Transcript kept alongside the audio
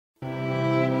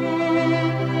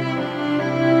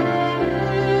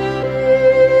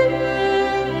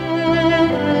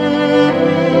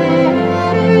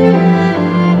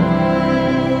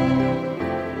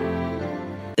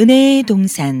은혜의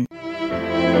동산.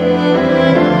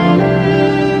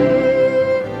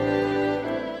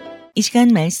 이 시간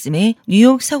말씀에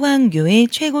뉴욕 서광교회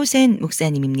최고센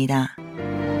목사님입니다.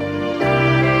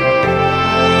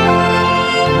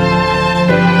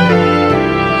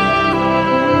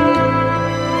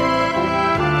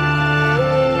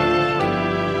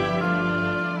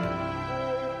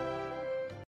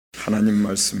 하나님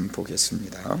말씀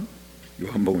보겠습니다.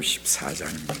 요한복음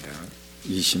 14장입니다.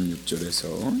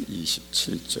 26절에서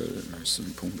 27절 말씀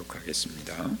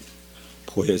봉독하겠습니다.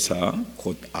 보혜사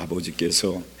곧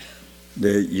아버지께서 내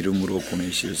이름으로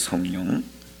보내실 성령,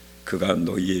 그가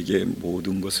너희에게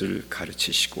모든 것을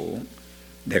가르치시고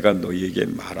내가 너희에게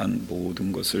말한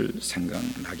모든 것을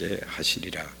생각나게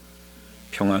하시리라.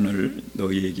 평안을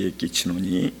너희에게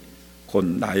끼치노니 곧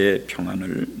나의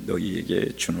평안을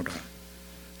너희에게 주노라.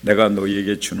 내가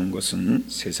너희에게 주는 것은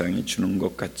세상이 주는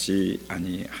것 같지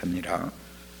아니하니라.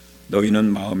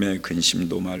 너희는 마음에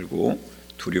근심도 말고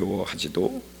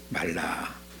두려워하지도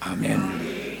말라. 아멘.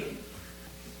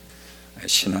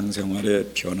 신앙생활에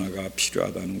변화가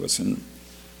필요하다는 것은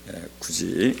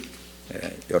굳이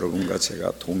여러분과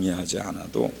제가 동의하지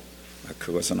않아도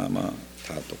그것은 아마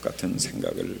다 똑같은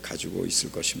생각을 가지고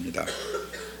있을 것입니다.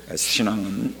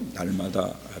 신앙은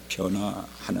날마다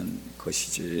변화하는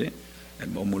것이지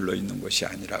머물러 있는 것이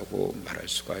아니라고 말할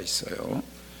수가 있어요.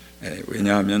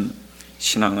 왜냐하면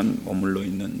신앙은 머물러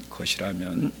있는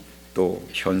것이라면 또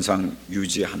현상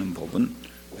유지하는 법은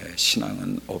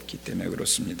신앙은 없기 때문에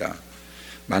그렇습니다.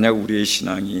 만약 우리의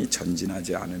신앙이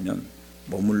전진하지 않으면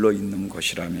머물러 있는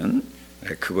것이라면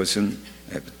그것은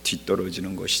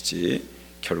뒤떨어지는 것이지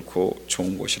결코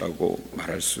좋은 것이라고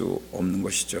말할 수 없는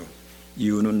것이죠.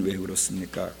 이유는 왜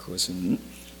그렇습니까? 그것은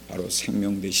바로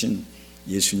생명 되신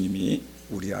예수님이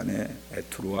우리 안에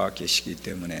들어와 계시기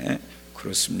때문에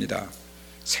그렇습니다.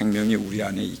 생명이 우리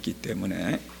안에 있기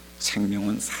때문에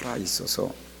생명은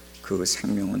살아있어서 그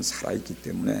생명은 살아있기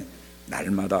때문에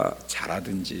날마다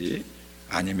자라든지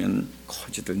아니면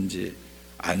커지든지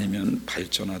아니면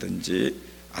발전하든지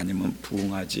아니면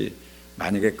부흥하지,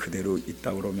 만약에 그대로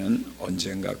있다 그러면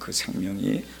언젠가 그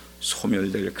생명이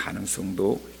소멸될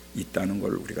가능성도 있다는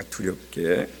걸 우리가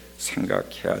두렵게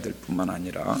생각해야 될 뿐만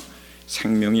아니라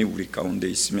생명이 우리 가운데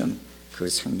있으면 그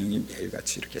생명이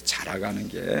매일같이 이렇게 자라가는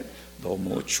게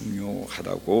너무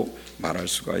중요하다고 말할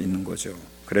수가 있는 거죠.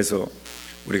 그래서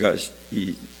우리가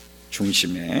이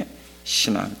중심에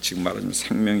신앙, 즉 말하자면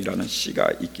생명이라는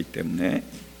씨가 있기 때문에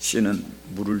씨는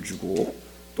물을 주고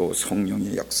또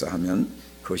성령이 역사하면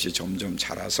그것이 점점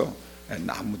자라서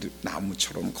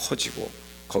나무처럼 커지고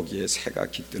거기에 새가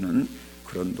깃드는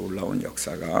그런 놀라운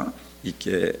역사가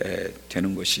있게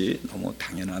되는 것이 너무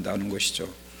당연하다는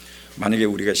것이죠. 만약에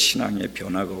우리가 신앙에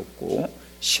변화가 없고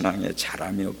신앙에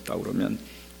자람이 없다 그러면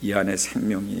이 안에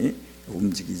생명이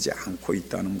움직이지 않고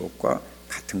있다는 것과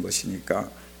같은 것이니까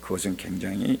그것은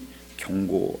굉장히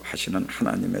경고하시는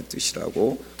하나님의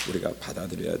뜻이라고 우리가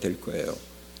받아들여야 될 거예요.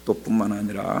 또 뿐만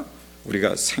아니라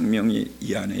우리가 생명이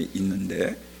이 안에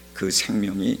있는데 그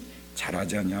생명이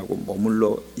자라지 않냐고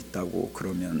머물러 있다고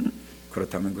그러면,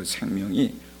 그렇다면 그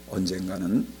생명이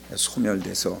언젠가는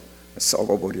소멸돼서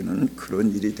썩어버리는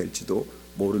그런 일이 될지도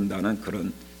모른다는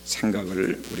그런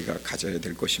생각을 우리가 가져야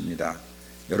될 것입니다.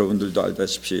 여러분들도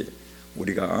알다시피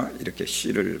우리가 이렇게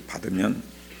씨를 받으면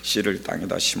씨를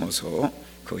땅에다 심어서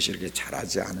그것이 이렇게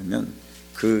자라지 않으면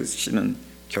그 씨는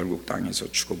결국 땅에서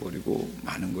죽어버리고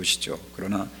마는 것이죠.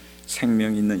 그러나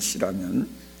생명 있는 씨라면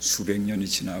수백 년이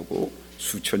지나고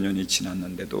수천 년이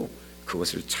지났는데도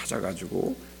그것을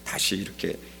찾아가지고 다시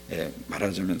이렇게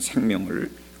말하자면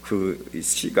생명을, 그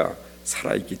씨가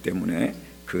살아있기 때문에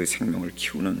그 생명을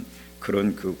키우는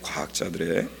그런 그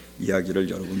과학자들의 이야기를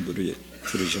여러분들이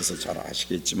들으셔서 잘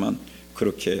아시겠지만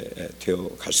그렇게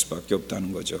되어 갈 수밖에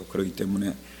없다는 거죠. 그렇기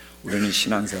때문에 우리는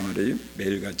신앙생활이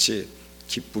매일같이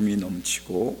기쁨이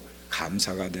넘치고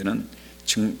감사가 되는,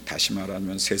 다시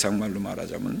말하면 세상 말로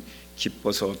말하자면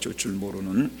기뻐서 어쩔 줄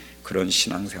모르는 그런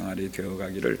신앙생활이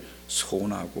되어가기를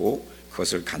소원하고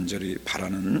그것을 간절히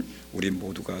바라는 우리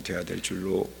모두가 되어야 될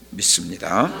줄로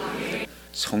믿습니다.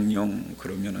 성령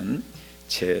그러면은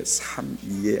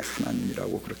제3위의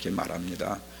하나님이라고 그렇게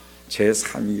말합니다.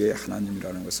 제3위의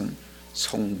하나님이라는 것은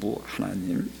성부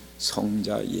하나님,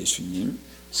 성자 예수님,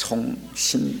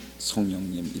 성신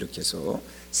성령님, 이렇게 해서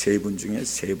세 분 중에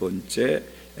세 번째,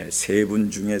 세 분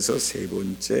중에서 세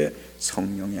번째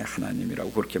성령의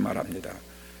하나님이라고 그렇게 말합니다.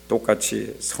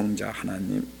 똑같이 성자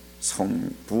하나님,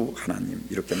 성부 하나님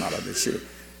이렇게 말하듯이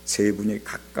세 분이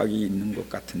각각이 있는 것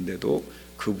같은데도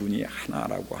그분이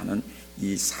하나라고 하는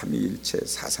이 삼위일체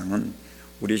사상은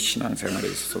우리 신앙생활에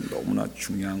있어서 너무나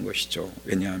중요한 것이죠.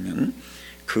 왜냐하면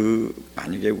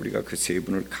만약에 우리가 그 세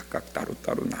분을 각각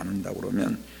따로따로 나눈다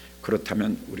그러면,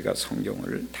 그렇다면 우리가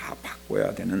성경을 다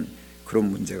바꿔야 되는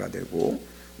그런 문제가 되고,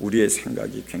 우리의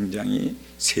생각이 굉장히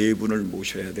세 분을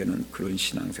모셔야 되는 그런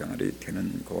신앙생활이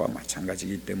되는 거와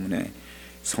마찬가지이기 때문에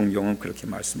성경은 그렇게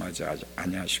말씀하지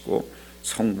아니하시고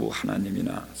성부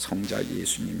하나님이나 성자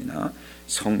예수님이나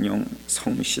성령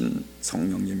성신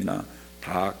성령님이나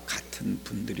다 같은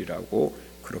분들이라고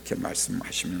그렇게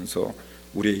말씀하시면서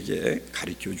우리에게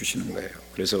가르쳐 주시는 거예요.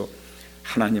 그래서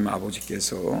하나님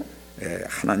아버지께서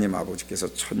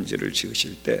천지를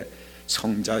지으실 때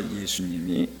성자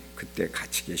예수님이 그때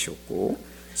같이 계셨고,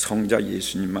 성자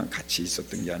예수님만 같이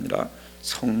있었던 게 아니라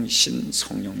성신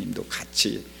성령님도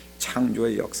같이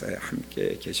창조의 역사에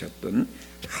함께 계셨던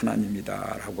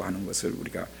하나님이다라고 하는 것을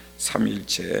우리가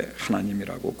삼위일체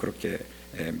하나님이라고 그렇게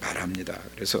말합니다.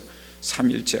 그래서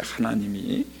삼위일체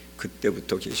하나님이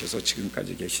그때부터 계셔서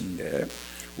지금까지 계신데,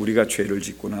 우리가 죄를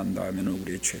짓고 난 다음에는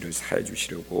우리의 죄를 사해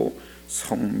주시려고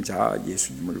성자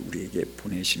예수님을 우리에게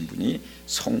보내신 분이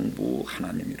성부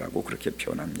하나님이라고 그렇게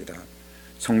표현합니다.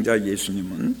 성자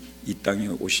예수님은 이 땅에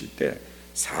오실 때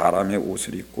사람의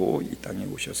옷을 입고 이 땅에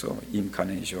오셔서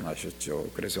인카네이션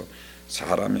하셨죠. 그래서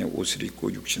사람의 옷을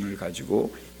입고 육신을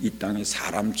가지고 이 땅에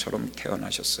사람처럼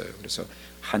태어나셨어요. 그래서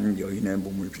한 여인의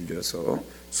몸을 빌려서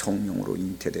성령으로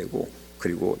잉태되고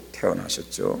그리고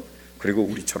태어나셨죠. 그리고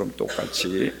우리처럼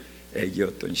똑같이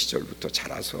아기였던 시절부터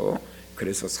자라서,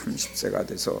 그래서 30세가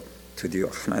돼서 드디어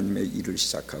하나님의 일을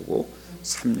시작하고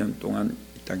 3년 동안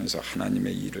이 땅에서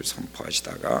하나님의 일을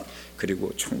선포하시다가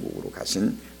그리고 천국으로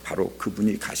가신 바로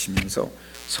그분이 가시면서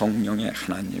성령의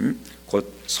하나님,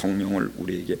 곧 성령을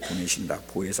우리에게 보내신다,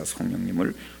 보혜사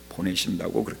성령님을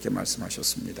보내신다고 그렇게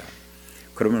말씀하셨습니다.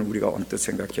 그러면 우리가 언뜻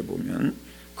생각해 보면,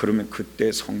 그러면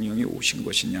그때 성령이 오신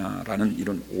것이냐라는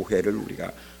이런 오해를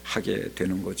우리가 하게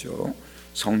되는 거죠.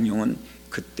 성령은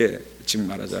그때, 즉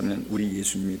말하자면 우리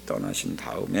예수님이 떠나신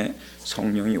다음에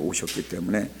성령이 오셨기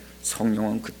때문에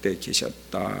성령은 그때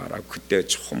계셨다라고, 그때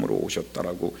처음으로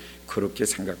오셨다라고 그렇게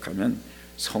생각하면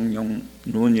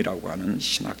성령론이라고 하는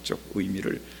신학적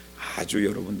의미를 아주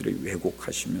여러분들이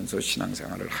왜곡하시면서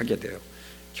신앙생활을 하게 돼요.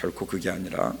 결코 그게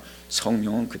아니라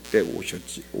성령은 그때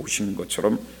오신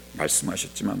것처럼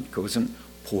말씀하셨지만 그것은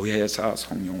보혜사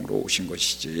성령으로 오신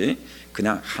것이지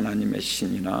그냥 하나님의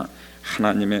신이나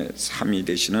하나님의 삼위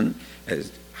되시는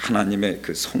하나님의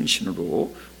그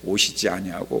성신으로 오시지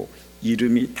아니하고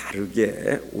이름이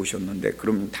다르게 오셨는데,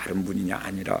 그러면 다른 분이냐?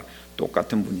 아니라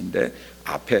똑같은 분인데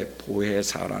앞에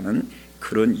보혜사라는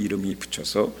그런 이름이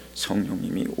붙여서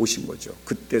성령님이 오신 거죠.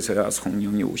 그때서야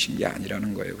성령이 오신 게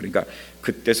아니라는 거예요. 그러니까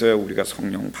그때서야 우리가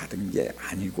성령 받은 게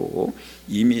아니고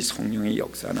이미 성령의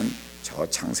역사는 저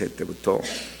창세 때부터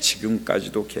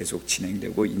지금까지도 계속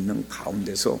진행되고 있는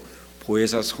가운데서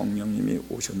보혜사 성령님이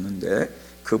오셨는데,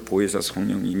 그 보혜사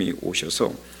성령님이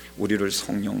오셔서 우리를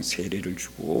성령 세례를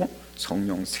주고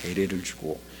성령 세례를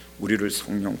주고 우리를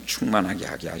성령 충만하게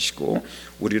하게 하시고,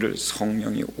 우리를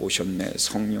성령이 오셨네,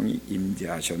 성령이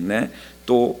임재하셨네,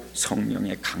 또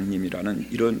성령의 강림이라는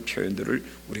이런 표현들을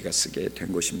우리가 쓰게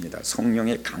된 것입니다.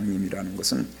 성령의 강림이라는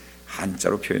것은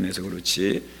한자로 표현해서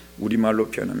그렇지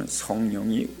우리말로 표현하면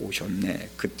성령이 오셨네,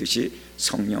 그 뜻이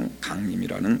성령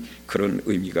강림이라는 그런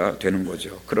의미가 되는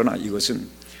거죠. 그러나 이것은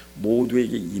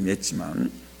모두에게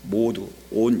임했지만, 모두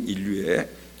온 인류에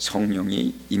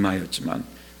성령이 임하였지만,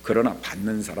 그러나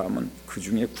받는 사람은 그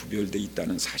중에 구별되어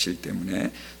있다는 사실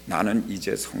때문에 나는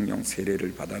이제 성령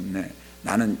세례를 받았네,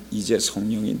 나는 이제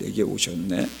성령이 내게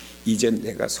오셨네, 이제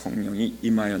내가 성령이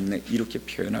임하였네, 이렇게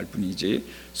표현할 뿐이지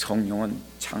성령은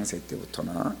창세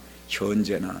때부터나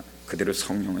현재나 그대로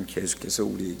성령은 계속해서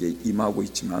우리에게 임하고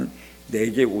있지만,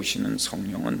 내게 오시는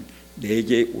성령은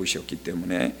내게 오셨기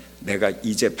때문에 내가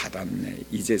이제 받았네,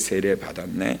 이제 세례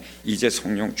받았네, 이제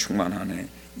성령 충만하네,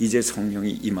 이제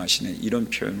성령이 임하시네, 이런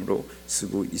표현으로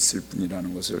쓰고 있을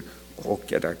뿐이라는 것을 꼭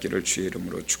깨닫기를 주의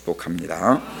이름으로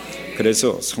축복합니다.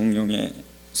 그래서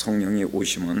성령이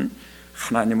오심은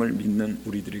하나님을 믿는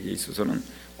우리들에게 있어서는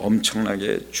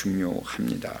엄청나게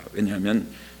중요합니다. 왜냐하면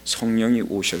성령이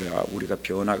오셔야 우리가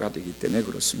변화가 되기 때문에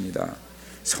그렇습니다.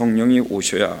 성령이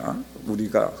오셔야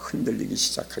우리가 흔들리기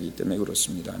시작하기 때문에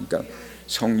그렇습니다. 그러니까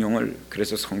성령을,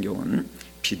 그래서 성경은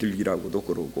비둘기라고도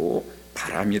그러고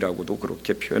바람이라고도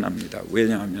그렇게 표현합니다.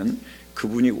 왜냐하면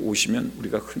그분이 오시면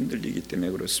우리가 흔들리기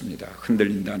때문에 그렇습니다.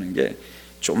 흔들린다는 게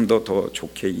좀 더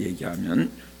좋게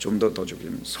얘기하면, 좀 더 좋게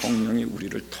하면 성령이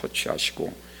우리를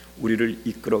터치하시고 우리를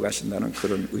이끌어 가신다는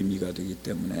그런 의미가 되기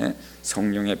때문에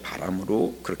성령의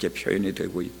바람으로 그렇게 표현이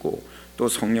되고 있고, 또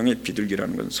성령의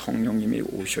비둘기라는 건 성령님이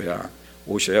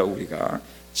오셔야 우리가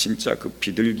진짜 그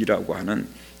비둘기라고 하는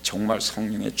정말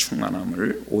성령의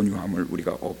충만함을, 온유함을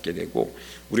우리가 얻게 되고,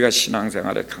 우리가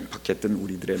신앙생활에 강팍했던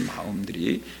우리들의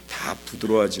마음들이 다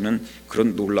부드러워지는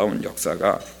그런 놀라운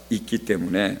역사가 있기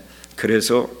때문에,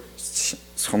 그래서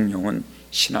성령은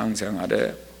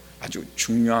신앙생활의 아주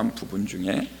중요한 부분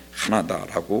중에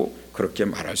하나다라고 그렇게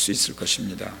말할 수 있을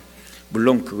것입니다.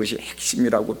 물론 그것이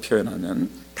핵심이라고 표현하면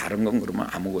다른 건 그러면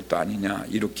아무것도 아니냐,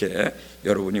 이렇게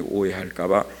여러분이 오해할까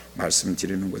봐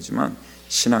말씀드리는 거지만,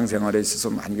 신앙생활에 있어서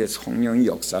만약에 성령이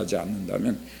역사하지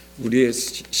않는다면 우리의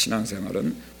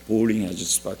신앙생활은 보링해질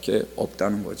수밖에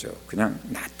없다는 거죠. 그냥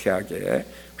나태하게,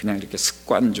 그냥 이렇게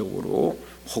습관적으로,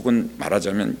 혹은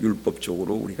말하자면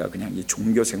율법적으로 우리가 그냥 이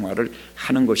종교 생활을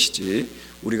하는 것이지,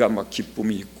 우리가 막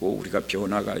기쁨이 있고 우리가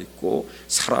변화가 있고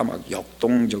살아 막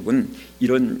역동적인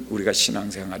이런 우리가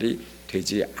신앙생활이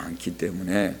되지 않기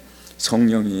때문에,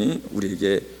 성령이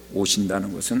우리에게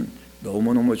오신다는 것은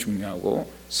너무너무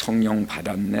중요하고, 성령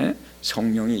받았네,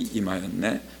 성령이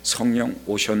임하였네, 성령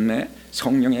오셨네,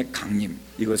 성령의 강림,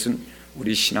 이것은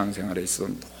우리 신앙생활에 있어서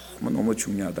너무너무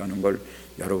중요하다는 걸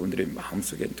여러분들이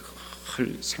마음속에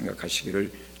늘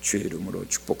생각하시기를 주의 이름으로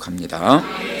축복합니다.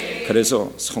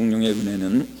 그래서 성령의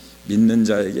은혜는 믿는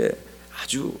자에게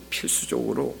아주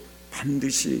필수적으로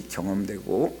반드시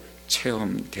경험되고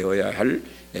체험되어야 할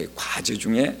과제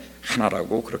중에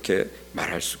하나라고 그렇게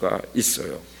말할 수가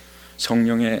있어요.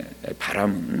 성령의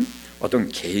바람은 어떤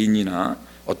개인이나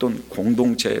어떤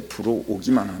공동체에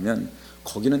불어오기만 하면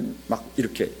거기는 막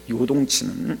이렇게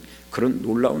요동치는 그런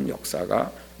놀라운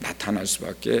역사가 나타날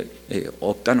수밖에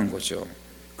없다는 거죠.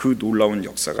 그 놀라운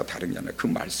역사가 다른 게 아니라 그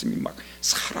말씀이 막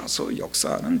살아서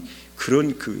역사하는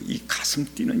그런 이 가슴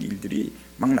뛰는 일들이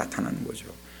막 나타나는 거죠.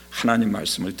 하나님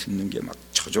말씀을 듣는 게 막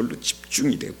저절로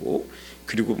집중이 되고,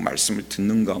 그리고 말씀을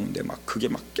듣는 가운데 막 그게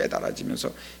막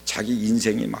깨달아지면서 자기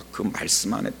인생이 막 그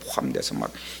말씀 안에 포함돼서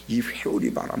막 이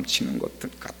회오리 바람치는 것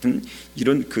같은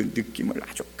이런 그 느낌을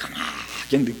아주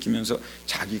강하게 느끼면서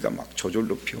자기가 막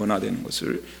저절로 변화되는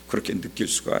것을 그렇게 느낄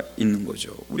수가 있는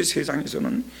거죠. 우리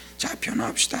세상에서는 자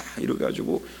변화합시다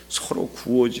이래가지고 서로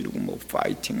구워지르고 뭐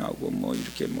파이팅하고 뭐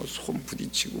이렇게 뭐 손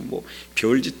부딪히고 뭐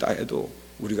별짓 다 해도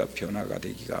우리가 변화가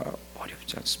되기가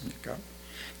어렵지 않습니까?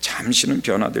 잠시는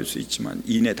변화될 수 있지만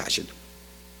이내 다시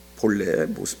본래의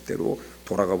모습대로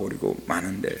돌아가 버리고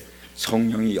마는데,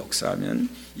 성령이 역사하면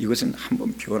이것은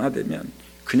한번 변화되면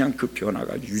그냥 그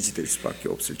변화가 유지될 수밖에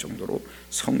없을 정도로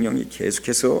성령이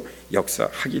계속해서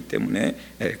역사하기 때문에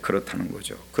그렇다는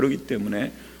거죠. 그렇기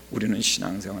때문에 우리는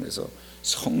신앙생활에서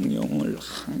성령을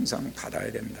항상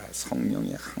받아야 된다,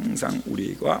 성령이 항상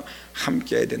우리와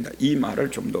함께 해야 된다, 이 말을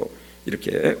좀 더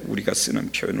이렇게 우리가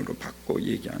쓰는 표현으로 바꿔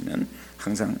얘기하면,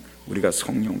 항상 우리가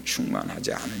성령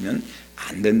충만하지 않으면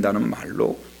안 된다는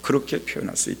말로 그렇게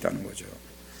표현할 수 있다는 거죠.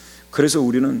 그래서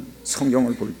우리는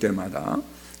성경을 볼 때마다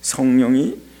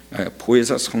성령이,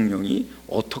 보혜사 성령이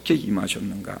어떻게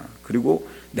임하셨는가, 그리고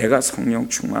내가 성령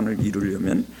충만을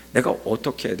이루려면 내가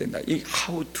어떻게 해야 된다, 이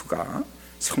how to가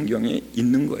성경에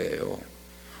있는 거예요.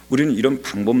 우리는 이런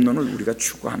방법론을 우리가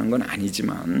추구하는 건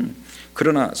아니지만,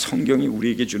 그러나 성경이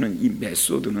우리에게 주는 이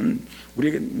메소드는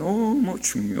우리에게 너무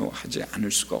중요하지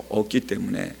않을 수가 없기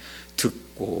때문에,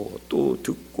 듣고 또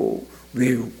듣고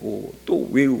외우고 또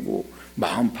외우고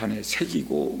마음판에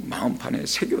새기고 마음판에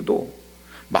새겨도,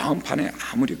 마음판에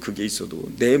아무리 그게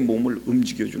있어도 내 몸을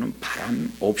움직여주는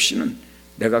바람 없이는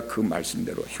내가 그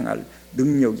말씀대로 행할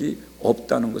능력이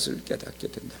없다는 것을 깨닫게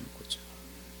된다는 거죠.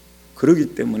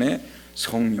 그렇기 때문에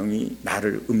성령이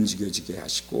나를 움직여지게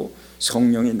하시고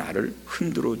성령이 나를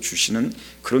흔들어 주시는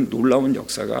그런 놀라운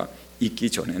역사가 있기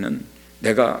전에는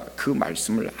내가 그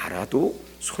말씀을 알아도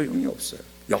소용이 없어요.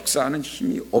 역사하는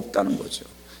힘이 없다는 거죠.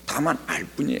 다만 알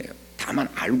뿐이에요. 다만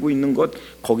알고 있는 것,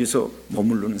 거기서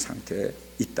머무르는 상태에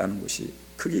있다는 것이,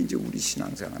 그게 이제 우리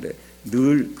신앙생활에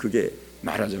늘 그게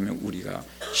말하자면 우리가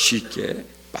쉽게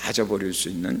빠져버릴 수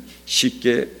있는,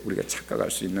 쉽게 우리가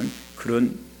착각할 수 있는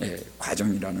그런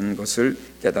과정이라는 것을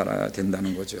깨달아야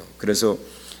된다는 거죠. 그래서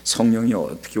성령이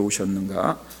어떻게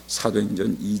오셨는가,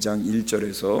 사도행전 2장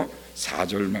 1절에서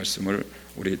 4절 말씀을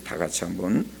우리 다 같이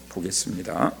한번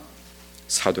보겠습니다.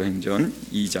 사도행전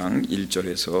 2장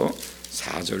 1절에서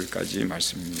 4절까지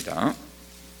말씀입니다.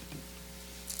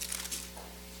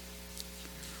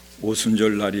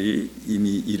 오순절 날이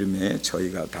이미 이름에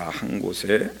저희가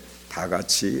다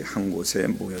같이 한 곳에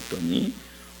모였더니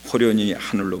호련히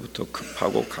하늘로부터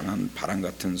급하고 강한 바람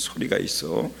같은 소리가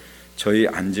있어 저희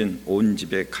앉은 온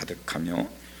집에 가득하며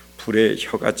불에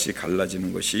혀같이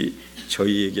갈라지는 것이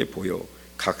저희에게 보여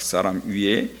각 사람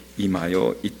위에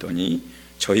임하여 있더니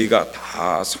저희가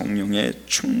다 성령의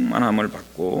충만함을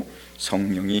받고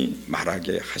성령이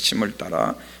말하게 하심을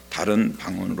따라 다른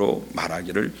방언으로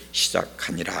말하기를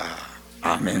시작하니라.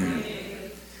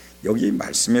 아멘. 여기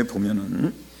말씀에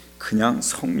보면은 그냥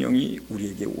성령이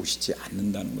우리에게 오시지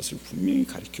않는다는 것을 분명히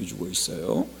가르쳐 주고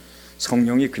있어요.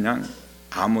 성령이 그냥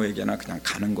아무에게나 그냥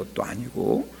가는 것도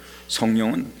아니고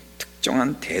성령은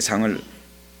특정한 대상을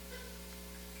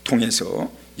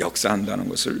통해서 역사한다는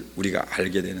것을 우리가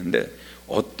알게 되는데,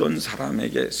 어떤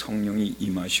사람에게 성령이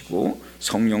임하시고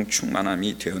성령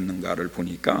충만함이 되었는가를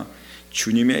보니까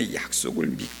주님의 약속을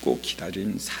믿고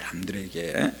기다린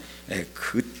사람들에게,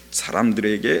 그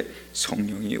사람들에게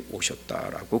성령이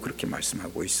오셨다라고 그렇게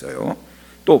말씀하고 있어요.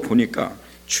 또 보니까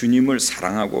주님을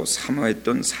사랑하고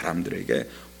사모했던 사람들에게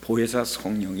보혜사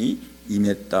성령이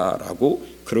임했다라고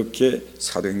그렇게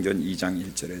사도행전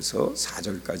 2장 1절에서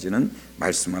 4절까지는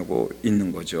말씀하고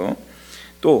있는 거죠.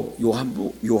 또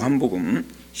요한복음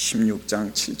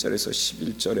 16장 7절에서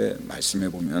 11절의 말씀에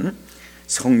보면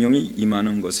성령이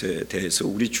임하는 것에 대해서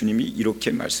우리 주님이 이렇게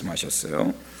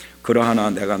말씀하셨어요. 그러하나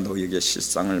내가 너희에게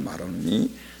실상을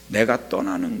말하노니 내가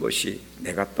떠나는 것이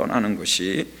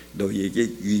너희에게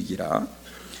유익이라.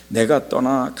 내가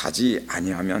떠나 가지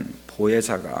아니하면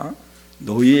보혜사가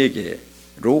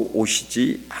너희에게로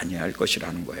오시지 아니할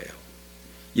것이라는 거예요.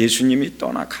 예수님이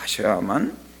떠나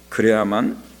가셔야만,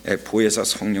 그래야만 보혜사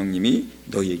성령님이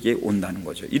너희에게 온다는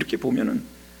거죠. 이렇게 보면은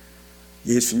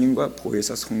예수님과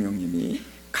보혜사 성령님이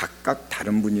각각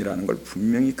다른 분이라는 걸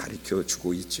분명히 가르쳐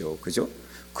주고 있죠. 그죠?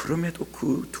 그럼에도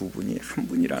그 두 분이 한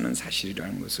분이라는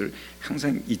사실이라는 것을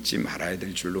항상 잊지 말아야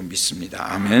될 줄로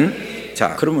믿습니다. 아멘.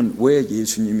 자, 그러면 왜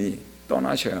예수님이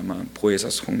떠나셔야만 보혜사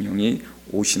성령이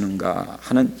오시는가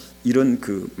하는 이런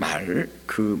그 말을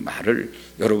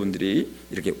여러분들이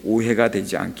이렇게 오해가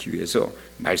되지 않기 위해서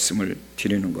말씀을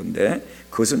드리는 건데,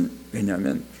 그것은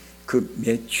왜냐하면 그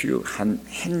매튜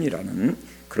헨리라는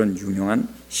그런 유명한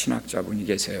신학자분이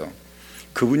계세요.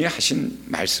 그분이 하신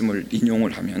말씀을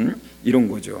인용을 하면 이런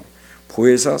거죠.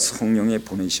 보혜사 성령의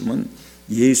보내심은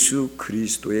예수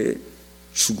그리스도의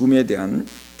죽음에 대한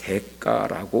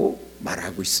대가라고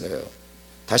말하고 있어요.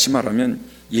 다시 말하면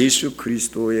예수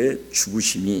그리스도의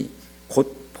죽으심이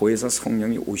곧 보혜사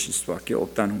성령이 오실 수밖에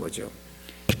없다는 거죠.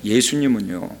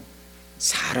 예수님은요,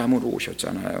 사람으로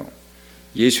오셨잖아요.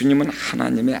 예수님은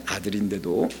하나님의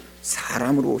아들인데도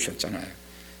사람으로 오셨잖아요.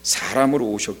 사람으로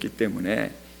오셨기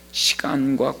때문에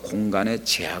시간과 공간의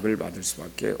제약을 받을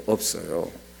수밖에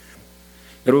없어요.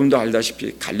 여러분도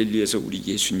알다시피 갈릴리에서 우리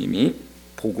예수님이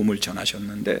복음을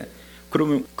전하셨는데,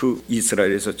 그러면 그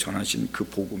이스라엘에서 전하신 그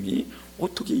복음이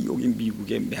어떻게 여기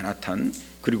미국의 맨하탄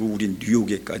그리고 우리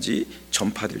뉴욕에까지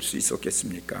전파될 수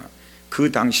있었겠습니까?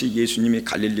 그 당시 예수님이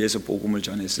갈릴리에서 복음을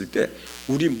전했을 때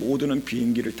우리 모두는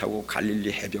비행기를 타고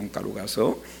갈릴리 해변가로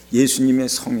가서 예수님의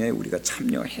성회에 우리가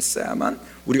참여했어야만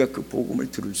우리가 그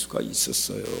복음을 들을 수가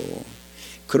있었어요.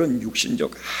 그런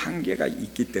육신적 한계가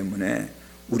있기 때문에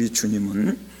우리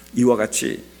주님은 이와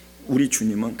같이 우리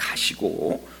주님은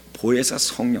가시고 보혜사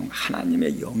성령,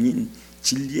 하나님의 영인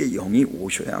진리의 영이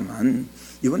오셔야만,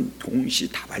 이건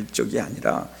동시다발적이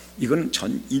아니라 이건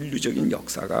전 인류적인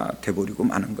역사가 돼버리고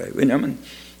마는 거예요. 왜냐하면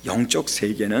영적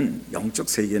세계는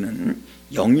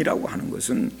영이라고 하는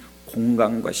것은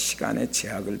공간과 시간의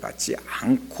제약을 받지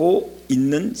않고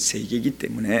있는 세계이기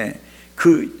때문에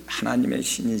그 하나님의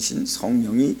신이신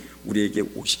성령이 우리에게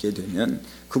오시게 되면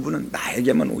그분은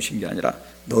나에게만 오신 게 아니라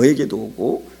너에게도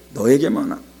오고,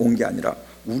 너에게만 온 게 아니라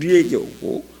우리에게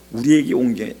오고, 우리에게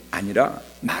온 게 아니라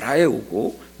나라에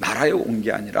오고, 나라에 온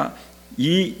게 아니라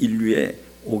이 인류에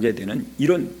오게 되는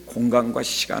이런 공간과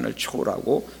시간을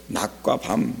초월하고 낮과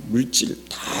밤, 물질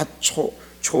다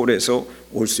초월해서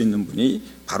올 수 있는 분이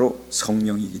바로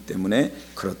성령이기 때문에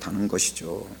그렇다는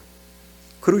것이죠.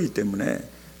 그렇기 때문에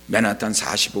맨하탄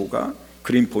 45가,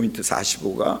 그린포인트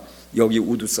 45가, 여기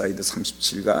우드사이드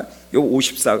 37가, 여기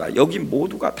 54가, 여기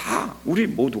모두가 다, 우리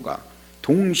모두가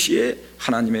동시에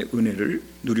하나님의 은혜를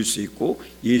누릴 수 있고,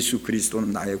 예수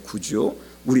그리스도는 나의 구주요,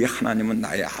 우리 하나님은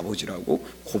나의 아버지라고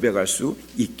고백할 수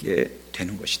있게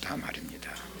되는 것이다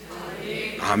말입니다.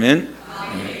 아멘.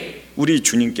 우리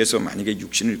주님께서 만약에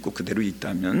육신을 입고 그대로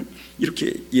있다면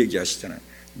이렇게 얘기하시잖아요.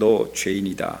 너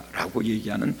죄인이다 라고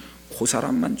얘기하는 그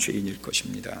사람만 죄인일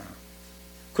것입니다.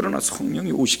 그러나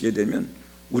성령이 오시게 되면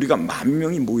우리가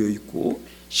 10,000명이 모여있고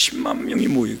 10만 명이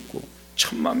모여있고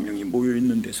 10,000만 명이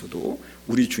모여있는 데서도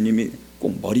우리 주님이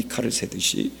꼭 머리칼을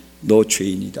세듯이 너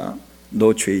죄인이다,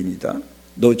 너 죄인이다,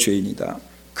 너 죄인이다,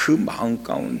 그 마음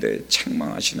가운데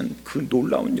책망하시는 그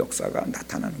놀라운 역사가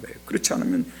나타나는 거예요. 그렇지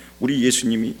않으면 우리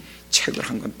예수님이 책을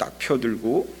한 권 딱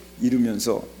펴들고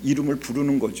이르면서 이름을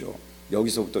부르는 거죠.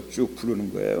 여기서부터 쭉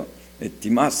부르는 거예요.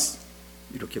 디마스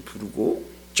이렇게 부르고,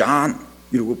 존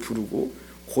이러고 부르고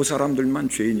그 사람들만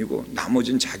죄인이고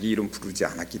나머지는 자기 이름 부르지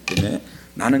않았기 때문에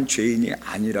나는 죄인이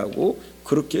아니라고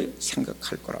그렇게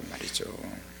생각할 거란 말이죠.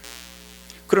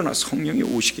 그러나 성령이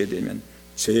오시게 되면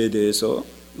죄에 대해서,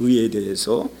 의에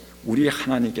대해서 우리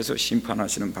하나님께서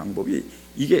심판하시는 방법이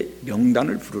이게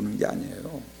명단을 부르는 게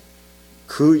아니에요.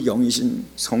 그 영이신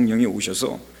성령이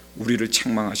오셔서 우리를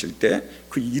책망하실 때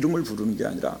그 이름을 부르는 게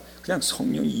아니라 그냥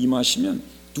성령이 임하시면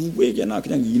누구에게나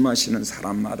그냥 임하시는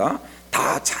사람마다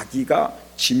다 자기가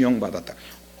지명받았다.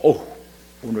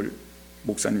 오늘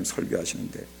목사님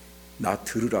설교하시는데 나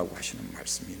들으라고 하시는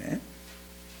말씀이네.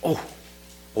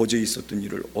 어제 있었던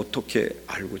일을 어떻게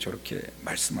알고 저렇게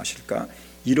말씀하실까?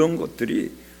 이런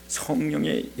것들이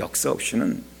성령의 역사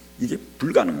없이는 이게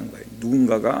불가능한 거예요.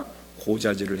 누군가가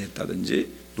고자질을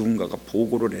했다든지 누군가가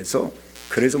보고를 해서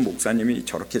그래서 목사님이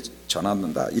저렇게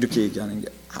전한다 이렇게 얘기하는 게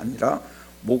아니라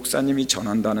목사님이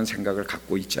전한다는 생각을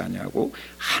갖고 있지 아니하고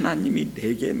하나님이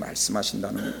내게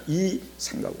말씀하신다는 이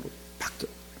생각으로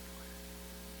바뀌어요.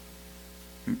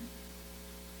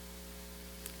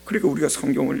 그러니까 우리가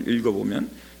성경을 읽어보면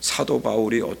사도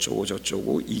바울이 어쩌고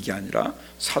저쩌고 이게 아니라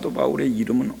사도 바울의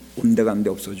이름은 온데간데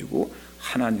없어지고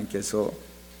하나님께서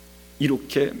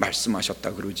이렇게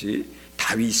말씀하셨다 그러지,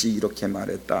 다윗이 이렇게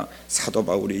말했다, 사도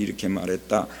바울이 이렇게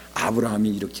말했다,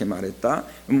 아브라함이 이렇게 말했다,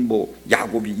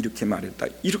 야곱이 이렇게 말했다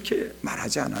이렇게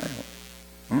말하지 않아요.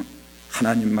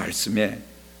 하나님 말씀에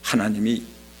하나님이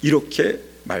이렇게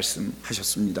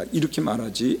말씀하셨습니다 이렇게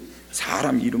말하지,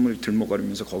 사람 이름을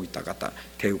들먹거리면서 거기다 갖다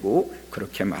대고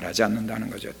그렇게 말하지 않는다는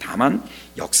거죠. 다만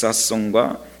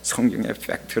역사성과 성경의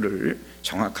팩트를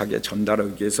정확하게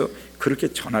전달하기 위해서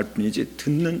그렇게 전할 뿐이지,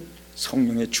 듣는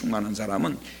성령에 충만한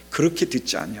사람은 그렇게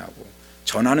듣지 아니하고,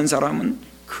 전하는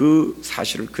사람은 그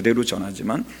사실을 그대로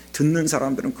전하지만 듣는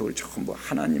사람들은 그걸 전부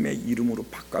하나님의 이름으로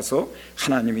바꿔서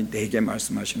하나님이 내게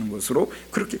말씀하시는 것으로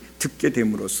그렇게 듣게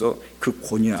됨으로써 그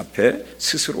권위 앞에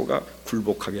스스로가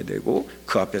굴복하게 되고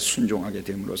그 앞에 순종하게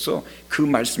됨으로써 그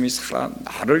말씀이 살아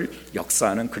나를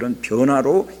역사하는 그런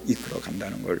변화로 이끌어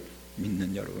간다는 걸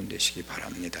믿는 여러분 되시기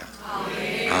바랍니다.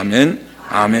 아멘.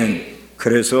 아멘.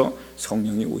 그래서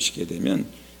성령이 오시게 되면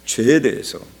죄에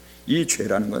대해서, 이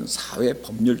죄라는 건 사회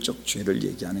법률적 죄를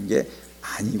얘기하는 게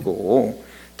아니고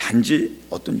단지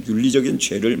어떤 윤리적인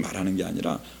죄를 말하는 게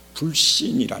아니라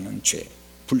불신이라는 죄,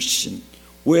 불신.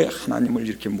 왜 하나님을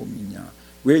이렇게 못 믿냐,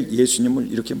 왜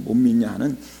예수님을 이렇게 못 믿냐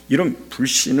하는 이런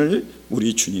불신을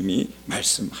우리 주님이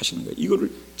말씀하시는 거예요.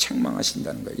 이거를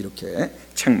책망하신다는 거예요. 이렇게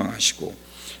책망하시고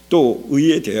또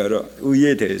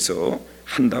의에 대해서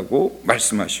한다고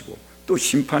말씀하시고 또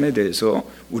심판에 대해서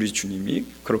우리 주님이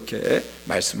그렇게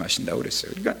말씀하신다고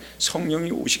그랬어요. 그러니까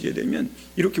성령이 오시게 되면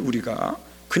이렇게 우리가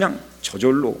그냥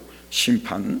저절로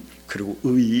심판, 그리고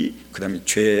의, 그 다음에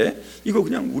죄, 이거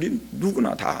그냥 우리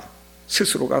누구나 다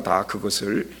스스로가 다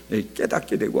그것을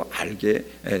깨닫게 되고 알게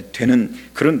되는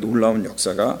그런 놀라운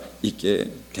역사가 있게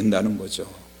된다는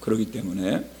거죠. 그렇기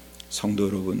때문에 성도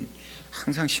여러분,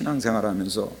 항상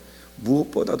신앙생활하면서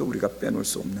무엇보다도 우리가 빼놓을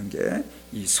수 없는 게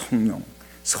이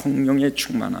성령의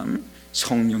충만함,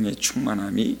 성령의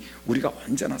충만함이 우리가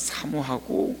언제나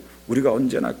사모하고 우리가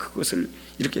언제나 그것을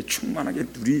이렇게 충만하게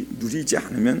누리지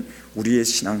않으면 우리의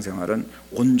신앙생활은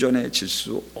온전해질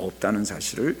수 없다는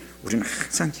사실을 우리는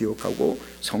항상 기억하고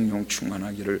성령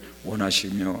충만하기를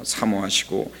원하시며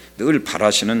사모하시고 늘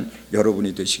바라시는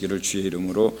여러분이 되시기를 주의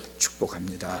이름으로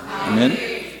축복합니다.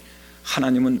 아멘.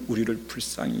 하나님은 우리를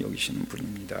불쌍히 여기시는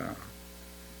분입니다.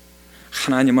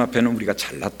 하나님 앞에는 우리가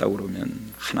잘났다고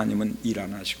그러면 하나님은 일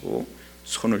안 하시고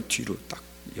손을 뒤로 딱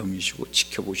여미시고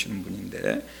지켜보시는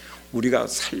분인데, 우리가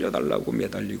살려달라고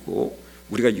매달리고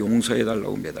우리가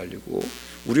용서해달라고 매달리고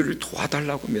우리를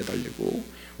도와달라고 매달리고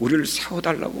우리를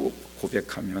세워달라고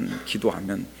고백하면,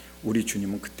 기도하면 우리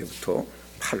주님은 그때부터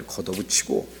팔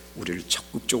걷어붙이고 우리를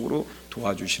적극적으로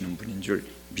도와주시는 분인 줄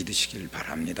믿으시길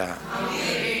바랍니다.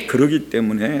 그러기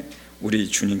때문에 우리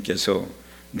주님께서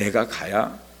내가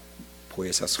가야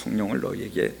보혜사 성령을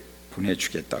너희에게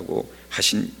보내주겠다고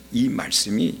하신 이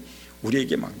말씀이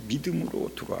우리에게 막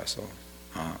믿음으로 들어와서,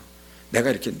 내가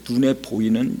이렇게 눈에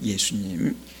보이는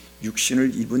예수님,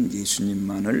 육신을 입은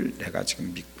예수님만을 내가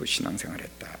지금 믿고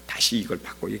신앙생활했다. 다시 이걸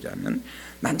바꿔 얘기하면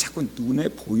난 자꾸 눈에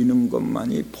보이는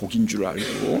것만이 복인 줄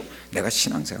알고 내가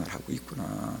신앙생활하고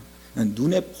있구나.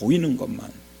 눈에 보이는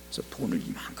것만, 그래서 돈을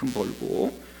이만큼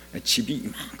벌고 집이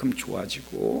이만큼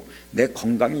좋아지고 내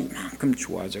건강이 이만큼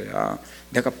좋아져야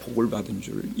내가 복을 받은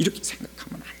줄 이렇게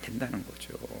생각하면 안 된다는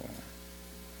거죠.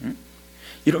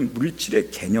 이런 물질의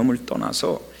개념을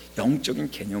떠나서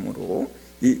영적인 개념으로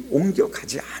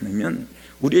옮겨가지 않으면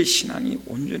우리의 신앙이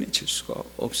온전해질 수가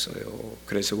없어요.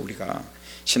 그래서 우리가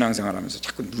신앙생활하면서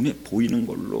자꾸 눈에 보이는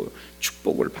걸로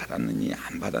축복을 받았느니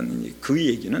안 받았느니, 그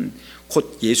얘기는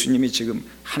곧 예수님이 지금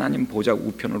하나님 보좌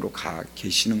우편으로 가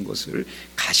계시는 것을,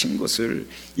 가신 것을,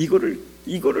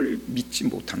 이거를 믿지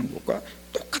못하는 것과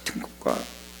똑같은 것과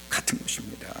같은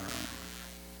것입니다.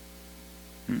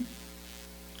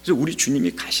 그래서 우리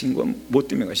주님이 가신 건 뭐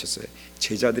때문에 가셨어요?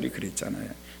 제자들이 그랬잖아요.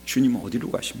 주님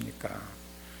어디로 가십니까?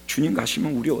 주님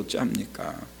가시면 우리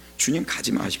어찌합니까? 주님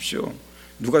가지 마십시오.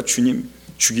 누가 주님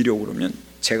죽이려고 그러면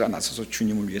제가 나서서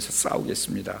주님을 위해서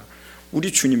싸우겠습니다.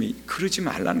 우리 주님이 그러지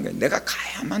말라는 거예요. 내가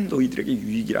가야만 너희들에게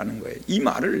유익이라는 거예요. 이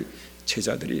말을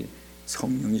제자들이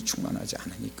성령이 충만하지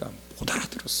않으니까 못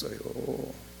알아들었어요.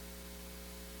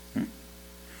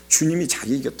 주님이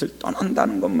자기 곁을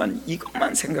떠난다는 것만,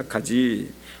 이것만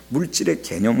생각하지, 물질의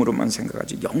개념으로만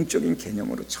생각하지 영적인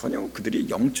개념으로 전혀 그들이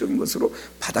영적인 것으로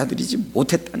받아들이지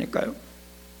못했다니까요.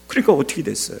 그러니까 어떻게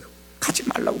됐어요? 가지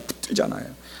말라고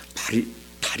붙들잖아요.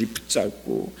 다리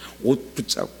붙잡고 옷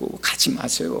붙잡고 가지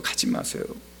마세요, 가지 마세요.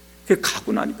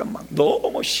 가고 나니까 막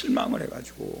너무 실망을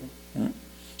해가지고,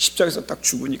 십자가에서 딱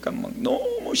죽으니까 막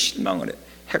너무 실망을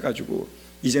해가지고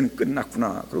이제는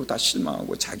끝났구나. 그리고 다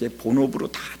실망하고 자기의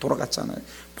본업으로 다 돌아갔잖아요.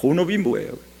 본업이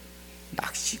뭐예요?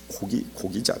 낚시,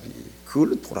 고기잡이.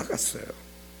 그걸로 돌아갔어요.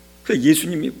 그래서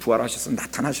예수님이 부활하셔서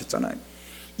나타나셨잖아요.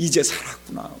 이제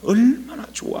살았구나. 얼마나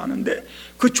좋아하는데,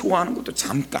 그 좋아하는 것도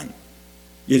잠깐,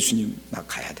 예수님 나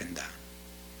가야 된다.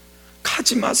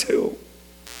 가지 마세요.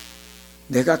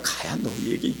 내가 가야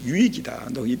너희에게 유익이다.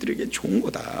 너희들에게 좋은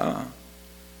거다.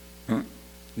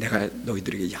 내가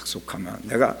너희들에게 약속하면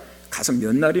내가 가서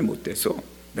몇 날이 못 돼서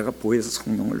내가 보혜사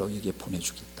성령을 너희에게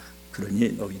보내주겠다. 그러니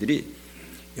너희들이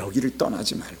여기를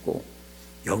떠나지 말고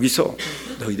여기서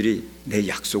너희들이 내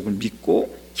약속을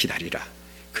믿고 기다리라.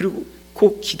 그리고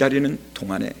그 기다리는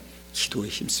동안에 기도에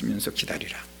힘쓰면서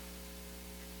기다리라.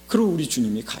 그리고 우리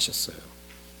주님이 가셨어요.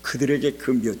 그들에게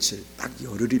그 며칠, 딱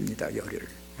열흘입니다. 열흘.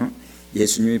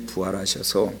 예수님이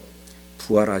부활하셔서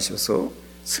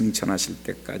승천하실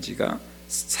때까지가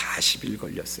 40일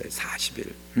걸렸어요.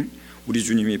 40일. 우리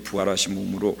주님이 부활하신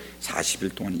몸으로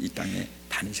 40일 동안 이 땅에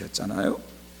다니셨잖아요.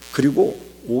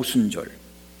 그리고 오순절,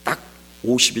 딱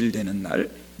 50일 되는 날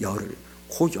열흘,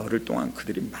 그 열흘 동안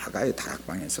그들이 마가의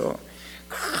다락방에서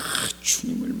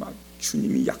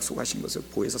주님이 약속하신 것을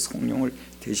보혜사 성령을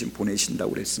대신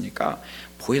보내신다고 그랬으니까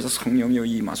보혜사 성령이여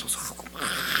임하소서 하고 막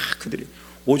그들이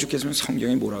오죽했으면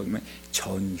성경에 뭐라고 하면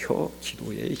전혀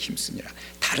기도에 힘쓰니라.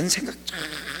 다른 생각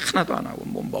하나도 안 하고,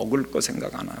 뭐 먹을 거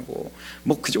생각 안 하고,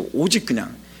 뭐 그저 오직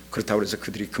그냥, 그렇다고 해서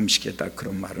그들이 금식했다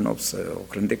그런 말은 없어요.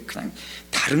 그런데 그냥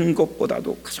다른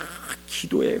것보다도 그저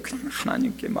기도에 그냥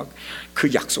하나님께 막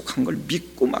그 약속한 걸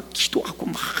믿고 막 기도하고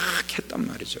막 했단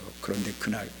말이죠. 그런데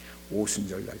그날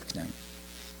오순절날 그냥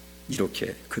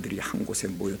이렇게 그들이 한 곳에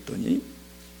모였더니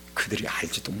그들이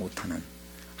알지도 못하는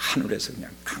하늘에서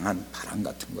그냥 강한 바람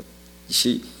같은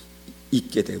것이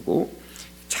있게 되고,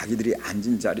 자기들이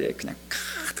앉은 자리에 그냥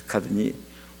가득하더니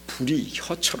불이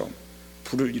혀처럼,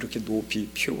 불을 이렇게 높이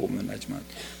피워보면 하지만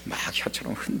막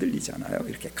혀처럼 흔들리잖아요.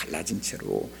 이렇게 갈라진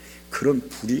채로. 그런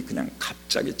불이 그냥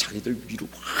갑자기 자기들 위로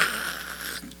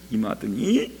확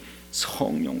임하더니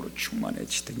성령으로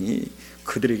충만해지더니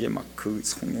그들에게 막 그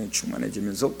성령이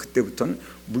충만해지면서 그때부터는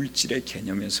물질의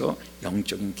개념에서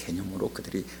영적인 개념으로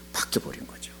그들이 바뀌어버린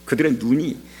거죠. 그들의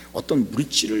눈이 어떤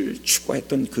물질을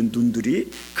추구했던 그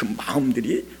눈들이, 그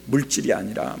마음들이 물질이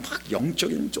아니라 막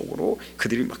영적인 쪽으로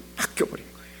그들이 막 바뀌어버린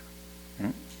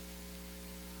거예요.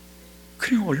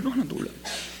 그래, 얼마나 놀라요.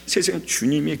 세상에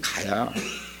주님이 가야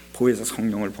보혜사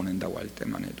성령을 보낸다고 할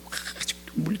때만 해도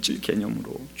아직도 물질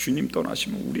개념으로 주님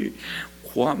떠나시면 우리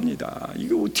고아입니다.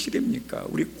 이거 어떻게 됩니까?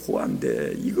 우리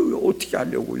고아인데 이거 어떻게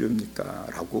하려고 이럽니까?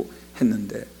 라고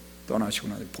했는데 떠나시고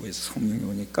나서 보혜사 성령이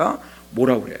오니까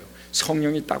뭐라고 그래요?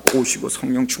 성령이 딱 오시고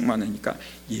성령 충만하니까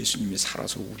예수님이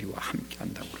살아서 우리와 함께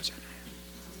한다고 그러잖아요.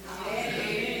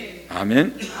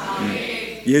 아멘.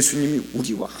 예수님이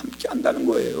우리와 함께 한다는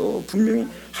거예요. 분명히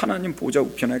하나님 보좌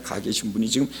우편에 가 계신 분이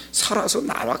지금 살아서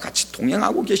나와 같이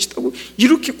동행하고 계시다고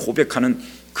이렇게 고백하는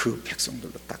그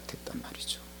백성들로 딱 됐단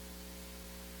말이죠.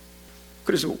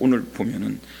 그래서 오늘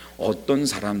보면은 어떤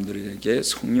사람들에게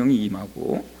성령이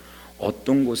임하고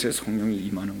어떤 곳에 성령이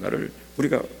임하는가를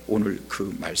우리가 오늘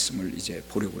그 말씀을 이제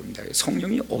보려고 합니다.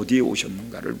 성령이 어디에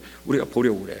오셨는가를 우리가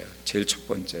보려고 그래요. 제일 첫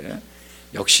번째,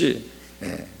 역시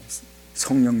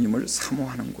성령님을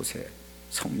사모하는 곳에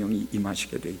성령이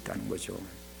임하시게 되어 있다는 거죠.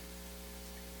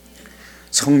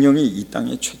 성령이 이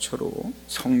땅에 최초로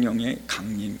성령의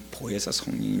강림, 보혜사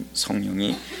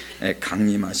성령이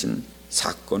강림하신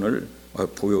사건을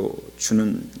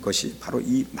보여주는 것이 바로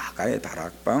이 마가의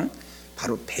다락방,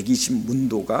 바로 120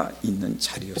 문도가 있는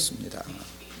자리였습니다.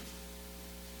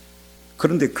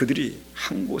 그런데 그들이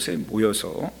한 곳에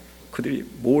모여서 그들이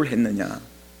뭘 했느냐,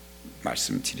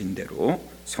 말씀드린 대로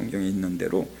성경에 있는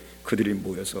대로 그들이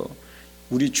모여서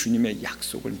우리 주님의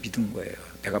약속을 믿은 거예요.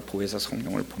 내가 보혜사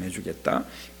성령을 보내주겠다,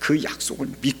 그 약속을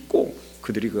믿고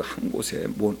그들이 그 한 곳에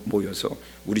모여서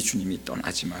우리 주님이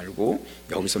떠나지 말고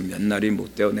여기서 몇 날이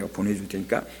못 되어 내가 보내줄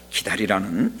테니까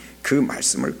기다리라는 그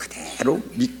말씀을 그대로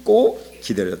믿고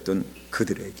기다렸던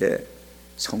그들에게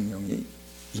성령이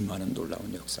임하는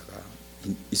놀라운 역사가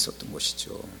있었던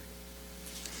것이죠.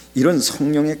 이런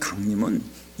성령의 강림은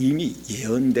이미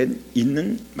예언된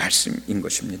있는 말씀인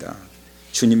것입니다.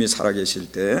 주님이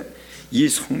살아계실 때 이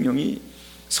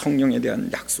성령에 대한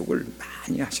약속을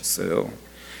많이 하셨어요.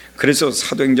 그래서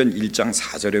사도행전 1장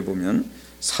 4절에 보면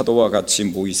사도와 같이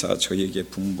모이사 저희에게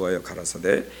분부하여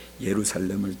가라사대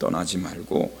예루살렘을 떠나지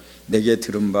말고 내게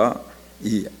들은 바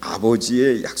이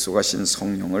아버지의 약속하신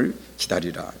성령을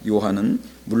기다리라. 요한은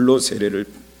물로 세례를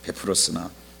베풀었으나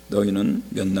너희는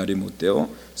몇 날이 못되어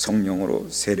성령으로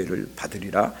세례를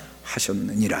받으리라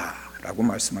하셨느니라 라고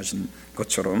말씀하신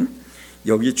것처럼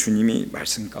여기 주님이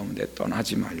말씀 가운데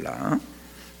떠나지 말라,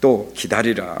 또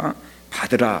기다리라,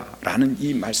 받으라 라는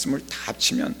이 말씀을 다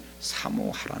합치면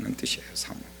사모하라는 뜻이에요.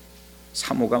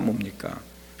 사모가 뭡니까?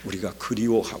 우리가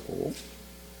그리워하고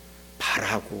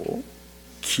바라고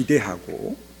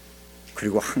기대하고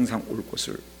그리고 항상 올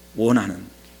것을 원하는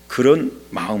그런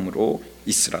마음으로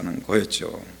있으라는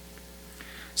거였죠.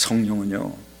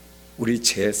 성령은요, 우리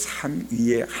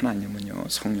제3위의 하나님은요,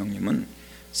 성령님은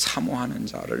사모하는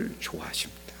자를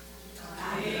좋아하십니다.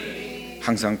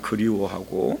 항상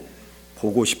그리워하고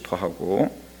보고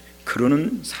싶어하고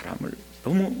그러는 사람을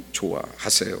너무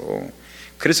좋아하세요.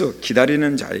 그래서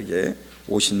기다리는 자에게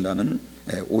오신다는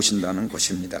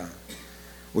것입니다.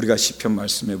 우리가 시편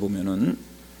말씀에 보면은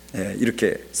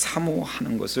이렇게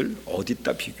사모하는 것을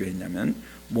어디다 비교했냐면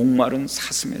목마른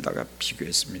사슴에다가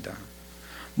비교했습니다.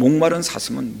 목마른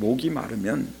사슴은 목이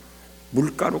마르면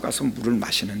물가로 가서 물을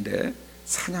마시는데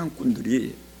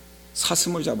사냥꾼들이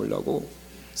사슴을 잡으려고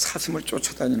사슴을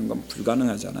쫓아다니는 건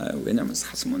불가능하잖아요. 왜냐하면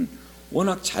사슴은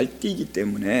워낙 잘 뛰기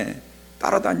때문에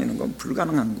따라다니는 건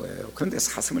불가능한 거예요. 그런데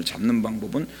사슴을 잡는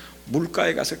방법은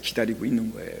물가에 가서 기다리고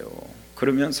있는 거예요.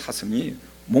 그러면 사슴이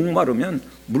목마르면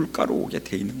물가로 오게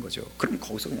돼 있는 거죠. 그럼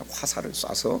거기서 그냥 화살을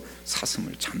쏴서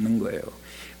사슴을 잡는 거예요.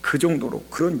 그 정도로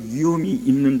그런 위험이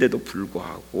있는데도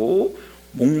불구하고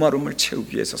목마름을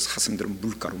채우기 위해서 사슴들은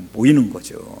물가로 모이는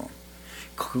거죠.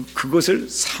 그것을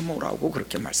사모라고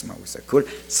그렇게 말씀하고 있어요. 그걸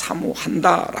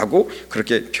사모한다라고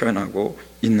그렇게 표현하고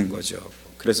있는 거죠.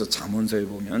 그래서 잠언서에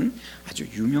보면 아주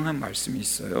유명한 말씀이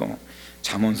있어요.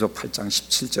 잠언서 8장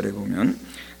 17절에 보면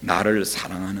나를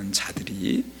사랑하는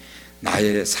자들이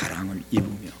나의 사랑을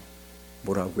입으며,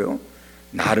 뭐라고요?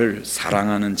 나를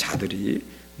사랑하는 자들이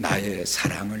나의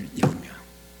사랑을 입으며.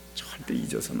 절대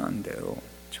잊어서는 안 돼요.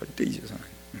 절대 잊어서는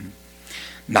안 돼요.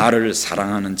 나를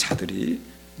사랑하는 자들이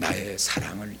나의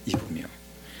사랑을 입으며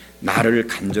나를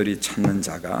간절히 찾는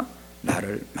자가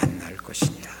나를 만날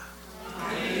것이니라.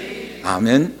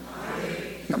 아멘.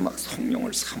 막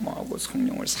성령을 사모하고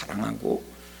성령을 사랑하고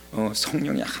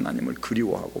성령의 하나님을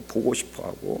그리워하고 보고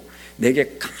싶어하고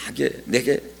내게 강하게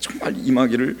내게 정말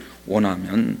임하기를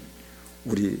원하면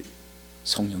우리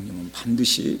성령님은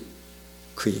반드시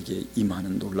그에게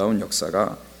임하는 놀라운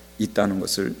역사가 있다는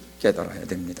것을 깨달아야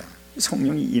됩니다.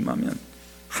 성령이 임하면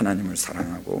하나님을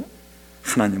사랑하고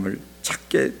하나님을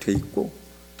찾게 돼 있고,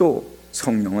 또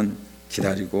성령은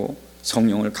기다리고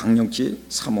성령을 강력히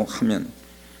사모하면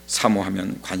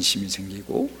관심이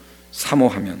생기고,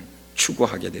 사모하면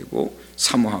추구하게 되고,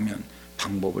 사모하면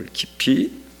방법을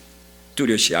깊이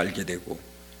뚜렷이 알게 되고,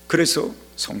 그래서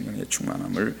성령의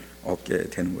충만함을 얻게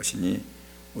되는 것이니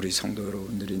우리 성도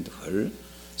여러분들이 늘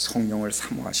성령을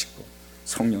사모하시고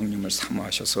성령님을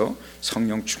사모하셔서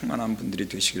성령 충만한 분들이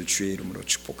되시길 주의 이름으로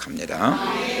축복합니다.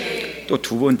 또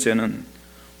두 번째는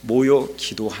모여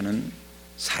기도하는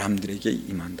사람들에게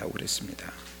임한다고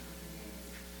그랬습니다.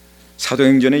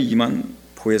 사도행전에 임한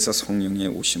보혜사 성령의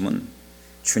오심은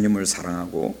주님을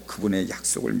사랑하고 그분의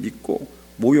약속을 믿고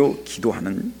모여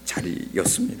기도하는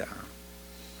자리였습니다.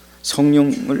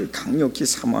 성령을 강력히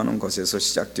사모하는 것에서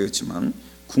시작되었지만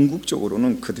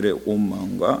궁극적으로는 그들의 온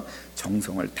마음과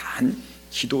정성을 다한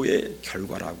기도의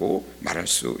결과라고 말할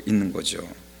수 있는 거죠.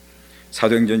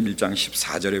 사도행전 1장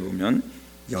 14절에 보면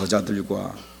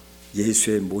여자들과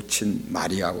예수의 모친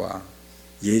마리아와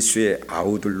예수의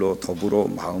아우들로 더불어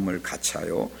마음을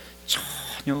같이하여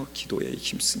전혀 기도에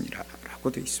힘쓰니라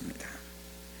라고 되어 있습니다.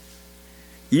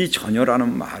 이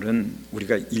전혀라는 말은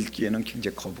우리가 읽기에는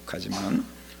굉장히 거북하지만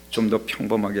좀 더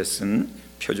평범하게 쓴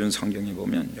표준 성경에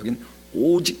보면 여긴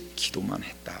오직 기도만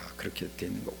했다 그렇게 되어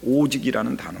있는 거.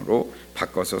 오직이라는 단어로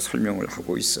바꿔서 설명을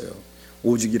하고 있어요.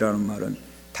 오직이라는 말은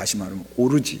다시 말하면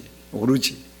오로지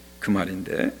그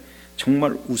말인데,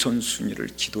 정말 우선순위를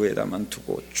기도에다만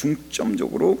두고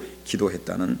중점적으로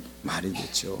기도했다는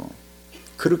말이겠죠.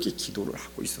 그렇게 기도를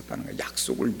하고 있었다는 거예요.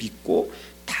 약속을 믿고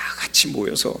다 같이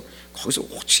모여서 거기서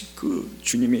오직 그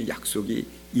주님의 약속이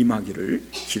임하기를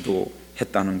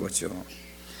기도했다는 거죠.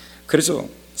 그래서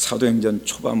사도행전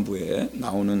초반부에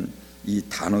나오는 이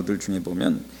단어들 중에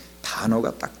보면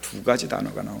단어가 딱 두 가지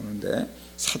단어가 나오는데,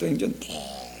 사도행전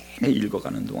내내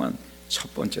읽어가는 동안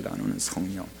첫 번째 단어는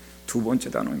성령, 두 번째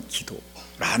단어는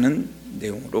기도라는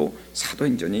내용으로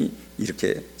사도행전이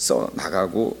이렇게 써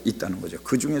나가고 있다는 거죠.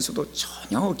 그 중에서도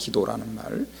전혀 기도라는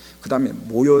말, 그 다음에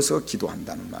모여서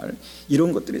기도한다는 말,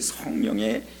 이런 것들이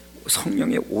성령의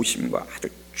오심과 아주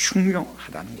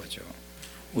중요하다는 거죠.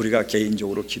 우리가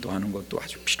개인적으로 기도하는 것도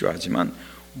아주 필요하지만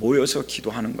모여서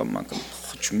기도하는 것만큼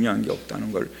더 중요한 게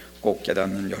없다는 걸 꼭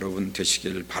깨닫는 여러분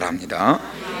되시길 바랍니다.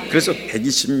 그래서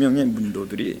 120명의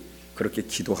문도들이 그렇게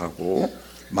기도하고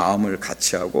마음을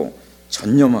같이 하고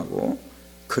전념하고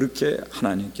그렇게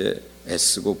하나님께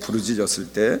애쓰고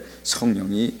부르짖었을 때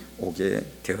성령이 오게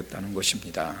되었다는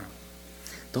것입니다.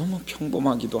 너무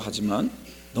평범하기도 하지만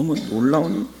너무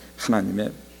놀라운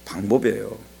하나님의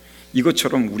방법이에요.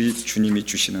 이것처럼 우리 주님이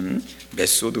주시는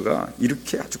메소드가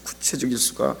이렇게 아주 구체적일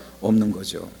수가 없는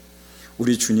거죠.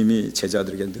 우리 주님이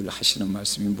제자들에게 늘 하시는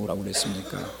말씀이 뭐라고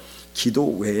그랬습니까?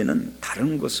 기도 외에는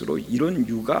다른 것으로 이런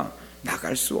유가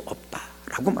나갈 수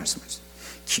없다라고 말씀하셨어요.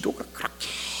 기도가 그렇게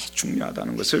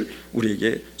중요하다는 것을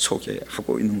우리에게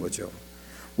소개하고 있는 거죠.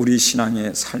 우리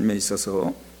신앙의 삶에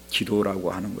있어서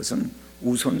기도라고 하는 것은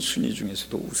우선순위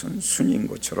중에서도 우선순위인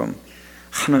것처럼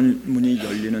하늘 문이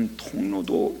열리는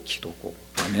통로도 기도고,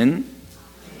 아멘.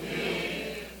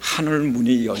 하늘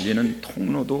문이 열리는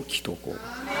통로도 기도고,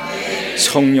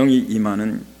 성령이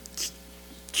임하는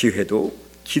기회도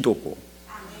기도고,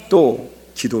 또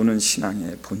기도는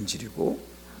신앙의 본질이고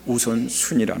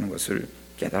우선순위라는 것을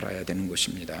깨달아야 되는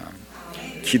것입니다.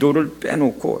 기도를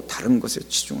빼놓고 다른 것에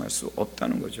치중할 수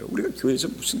없다는 거죠. 우리가 교회에서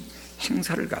무슨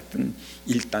행사를 갖든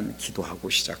일단 기도하고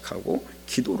시작하고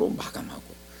기도로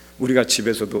마감하고, 우리가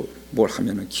집에서도 뭘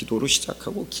하면은 기도로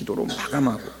시작하고 기도로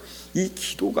마감하고, 이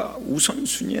기도가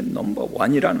우선순위의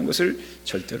넘버원이라는 것을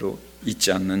절대로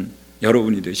잊지 않는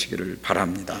여러분이 되시기를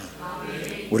바랍니다.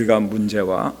 우리가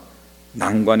문제와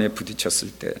난관에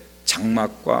부딪혔을 때,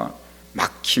 장막과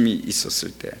막힘이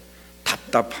있었을 때,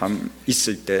 답답함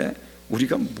있을 때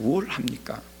우리가 무엇을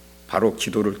합니까? 바로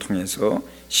기도를 통해서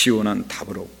시원한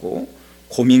답을 얻고,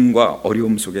 고민과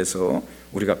어려움 속에서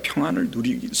우리가 평안을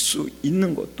누릴 수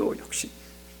있는 것도 역시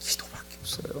기도밖에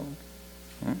없어요.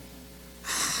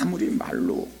 아무리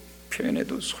말로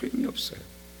표현해도 소용이 없어요.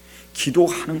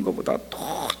 기도하는 것보다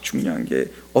더 중요한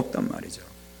게 없단 말이죠.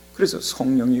 그래서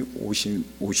성령이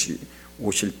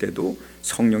오실 때도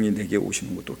성령이 내게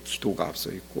오시는 것도 기도가 앞서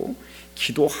있고,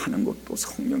 기도하는 것도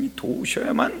성령이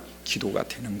도우셔야만 기도가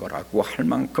되는 거라고 할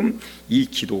만큼 이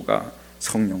기도가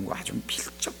성령과 아주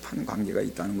밀접한 관계가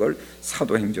있다는 걸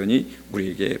사도행전이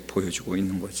우리에게 보여주고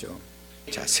있는 거죠.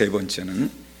 자, 세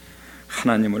번째는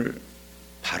하나님을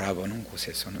바라보는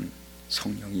곳에서는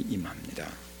성령이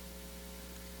임합니다.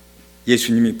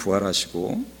 예수님이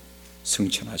부활하시고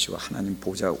승천하시고 하나님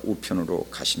보좌 우편으로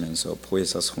가시면서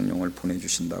보혜사 성령을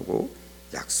보내주신다고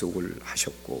약속을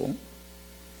하셨고,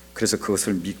 그래서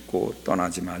그것을 믿고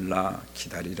떠나지 말라,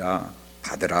 기다리라,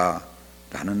 받으라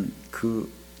라는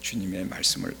그 주님의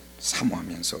말씀을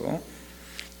사모하면서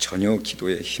전혀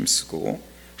기도에 힘쓰고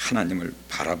하나님을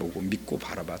바라보고 믿고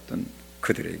바라봤던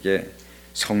그들에게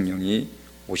성령이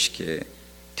오시게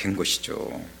된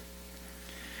것이죠.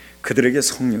 그들에게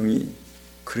성령이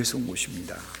그래서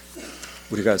오십니다.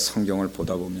 우리가 성경을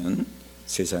보다 보면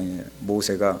세상에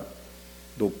모세가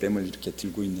노뱀을 이렇게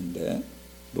들고 있는데,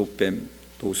 노뱀,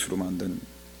 노수로 만든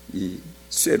이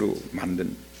쇠로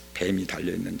만든 뱀이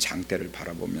달려있는 장대를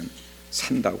바라보면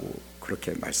산다고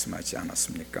그렇게 말씀하지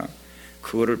않았습니까?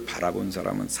 그거를 바라본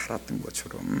사람은 살았던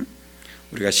것처럼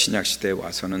우리가 신약시대에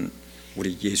와서는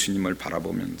우리 예수님을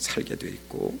바라보면 살게 돼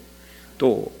있고,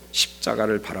 또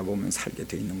십자가를 바라보면 살게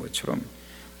돼 있는 것처럼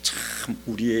참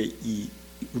우리의 이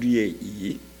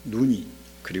눈이,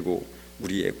 그리고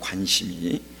우리의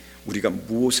관심이 우리가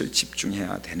무엇을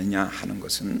집중해야 되느냐 하는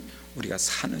것은 우리가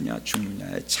사느냐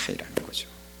죽느냐의 차이라는 거죠.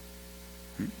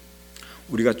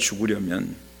 우리가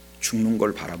죽으려면 죽는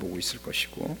걸 바라보고 있을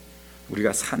것이고,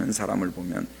 우리가 사는 사람을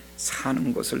보면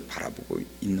사는 것을 바라보고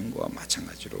있는 것과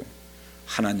마찬가지로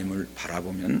하나님을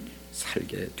바라보면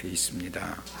살게 돼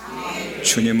있습니다.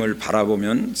 주님을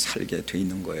바라보면 살게 돼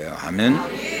있는 거예요. 아멘.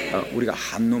 우리가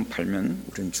한눈 팔면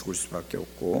우리는 죽을 수밖에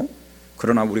없고,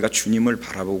 그러나 우리가 주님을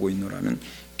바라보고 있노라면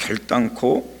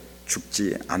결단코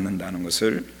죽지 않는다는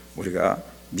것을 우리가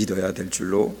믿어야 될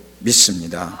줄로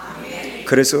믿습니다.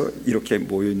 그래서 이렇게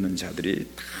모여있는 자들이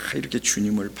다 이렇게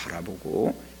주님을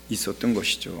바라보고 있었던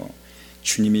것이죠.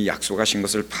 주님이 약속하신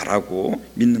것을 바라고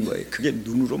믿는 거예요. 그게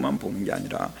눈으로만 보는 게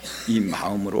아니라 이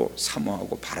마음으로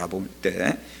사모하고 바라볼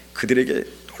때 그들에게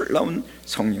놀라운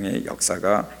성령의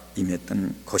역사가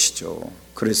임했던 것이죠.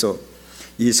 그래서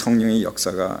이 성령의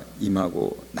역사가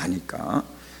임하고 나니까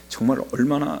정말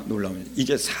얼마나 놀라운,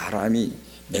 이게 사람이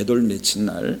몇월 며칠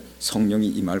날 성령이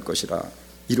임할 것이라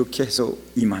이렇게 해서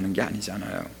임하는 게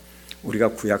아니잖아요. 우리가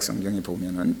구약 성경에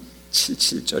보면은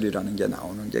 77절이라는 게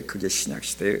나오는 게 그게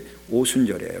신약시대의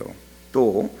오순절이에요.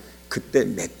 또 그때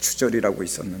맥추절이라고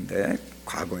있었는데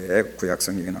과거에 구약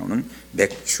성경에 나오는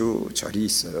맥추절이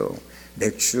있어요.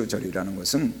 맥추절이라는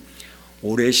것은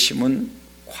오래 심은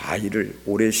과일을,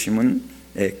 오래 심은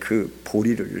그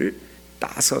보리를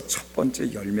따서 첫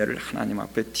번째 열매를 하나님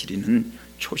앞에 드리는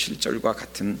초실절과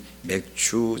같은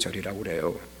맥추절이라고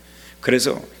그래요.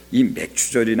 그래서 이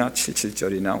맥추절이나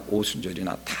칠칠절이나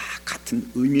오순절이나 다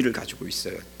같은 의미를 가지고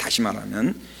있어요. 다시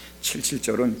말하면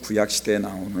칠칠절은 구약시대에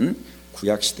나오는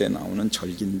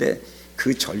절기인데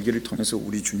그 절기를 통해서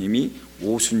우리 주님이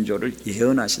오순절을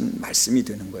예언하신 말씀이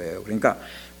되는 거예요. 그러니까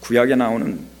구약에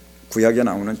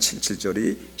나오는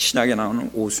칠칠절이 신약에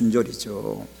나오는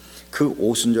오순절이죠. 그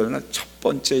오순절날 첫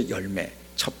번째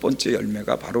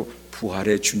열매가 바로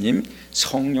부활의 주님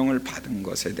성령을 받은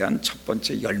것에 대한 첫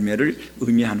번째 열매를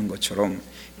의미하는 것처럼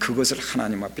그것을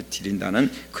하나님 앞에 드린다는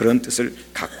그런 뜻을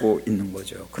갖고 있는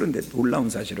거죠. 그런데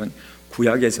놀라운 사실은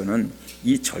구약에서는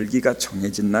이 절기가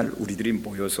정해진 날 우리들이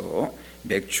모여서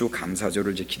맥주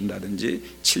감사절을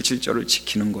지킨다든지 칠칠절을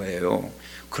지키는 거예요.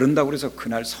 그런다고 해서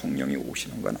그날 성령이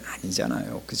오시는 건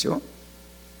아니잖아요. 그죠?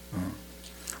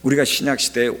 우리가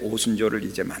신약시대에 오순절을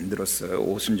이제 만들었어요.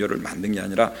 오순절을 만든 게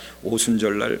아니라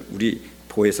오순절날 우리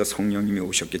보혜사 성령님이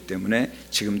오셨기 때문에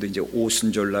지금도 이제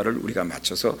오순절날을 우리가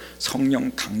맞춰서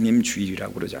성령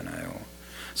강림주일이라고 그러잖아요.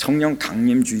 성령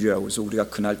강림주일이라고 해서 우리가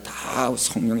그날 다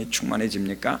성령이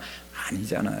충만해집니까?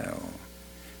 아니잖아요.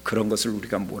 그런 것을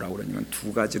우리가 뭐라고 그러냐면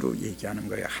두 가지로 얘기하는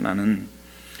거예요. 하나는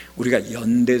우리가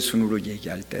연대순으로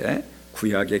얘기할 때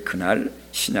구약의 그날,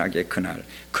 신약의 그날,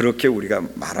 그렇게 우리가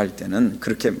말할 때는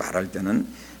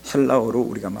헬라어로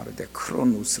우리가 말할 때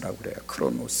크로노스라고 그래요.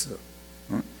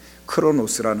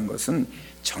 크로노스라는 것은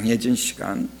정해진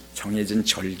시간, 정해진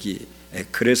절기,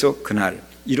 그래서 그날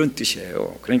이런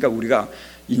뜻이에요. 그러니까 우리가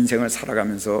인생을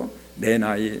살아가면서 내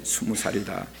나이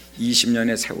 20살이다,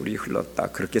 20년의 세월이 흘렀다,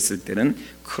 그렇게 쓸 때는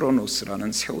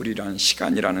크로노스라는 세월이라는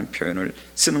시간이라는 표현을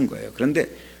쓰는 거예요. 그런데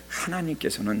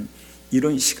하나님께서는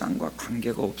이런 시간과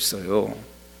관계가 없어요.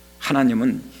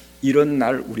 하나님은 이런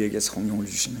날 우리에게 성령을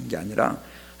주시는 게 아니라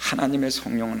하나님의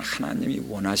성령은 하나님이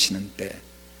원하시는 때,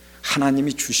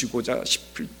 하나님이 주시고자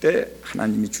싶을 때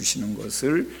하나님이 주시는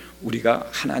것을 우리가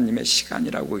하나님의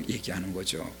시간이라고 얘기하는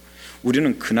거죠.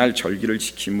 우리는 그날 절기를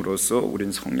지킴으로써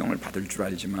우리는 성령을 받을 줄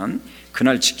알지만,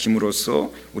 그날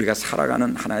지킴으로써 우리가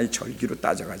살아가는 하나의 절기로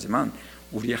따져가지만,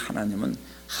 우리 하나님은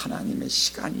하나님의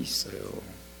시간이 있어요.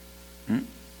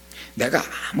 내가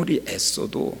아무리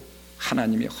애써도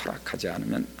하나님이 허락하지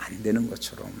않으면 안 되는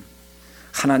것처럼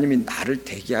하나님이 나를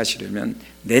되게 하시려면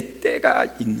내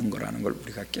때가 있는 거라는 걸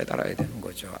우리가 깨달아야 되는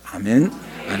거죠. 아멘.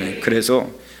 아멘. 그래서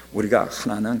우리가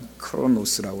하나는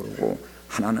크로노스라고 그러고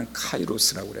하나는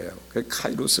카이로스라고 그래요. 그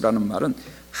카이로스라는 말은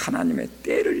하나님의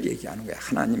때를 얘기하는 거예요.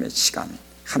 하나님의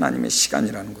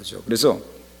시간이라는 거죠. 그래서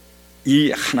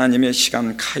이 하나님의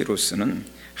시간 카이로스는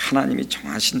하나님이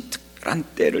정하신 특별한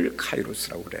때를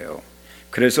카이로스라고 그래요.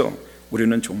 그래서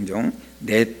우리는 종종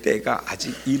내 때가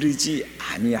아직 이르지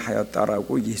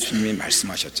아니하였다라고 예수님이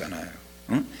말씀하셨잖아요.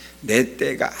 내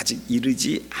때가 아직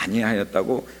이르지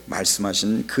아니하였다고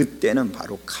말씀하신 그 때는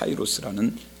바로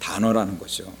카이로스라는 단어라는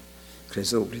거죠.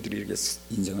 그래서 우리들이 이렇게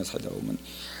인생을 살다 보면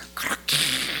그렇게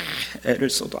애를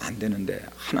써도 안 되는데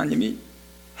하나님이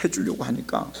해주려고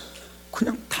하니까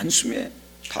그냥 단숨에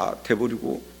다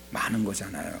돼버리고 마는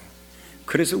거잖아요.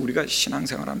 그래서 우리가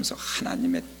신앙생활하면서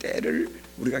하나님의 때를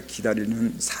우리가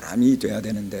기다리는 사람이 돼야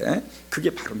되는데 그게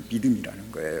바로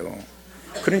믿음이라는 거예요.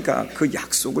 그러니까 그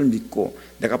약속을 믿고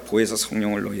내가 보혜사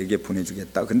성령을 너에게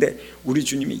보내주겠다. 근데 우리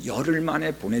주님이 열흘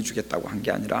만에 보내주겠다고 한 게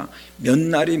아니라 몇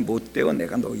날이 못 되어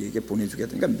내가 너에게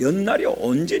보내주겠다. 그러니까 몇 날이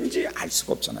언제인지 알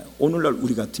수가 없잖아요. 오늘날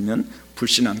우리 같으면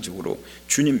불신앙적으로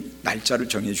주님 날짜를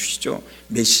정해주시죠.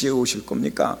 몇 시에 오실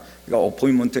겁니까? 그러니까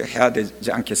어포인먼트 해야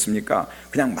되지 않겠습니까?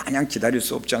 그냥 마냥 기다릴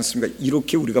수 없지 않습니까?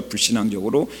 이렇게 우리가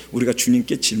불신앙적으로 우리가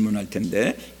주님께 질문할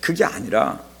텐데, 그게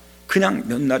아니라 그냥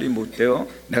몇 날이 못 되어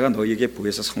내가 너희에게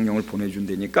보혜사 성령을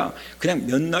보내준다니까 그냥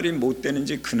몇 날이 못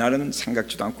되는지 그날은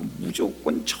생각지도 않고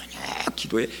무조건 전혀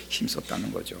기도에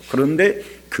힘썼다는 거죠. 그런데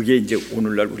그게 이제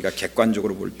오늘날 우리가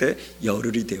객관적으로 볼 때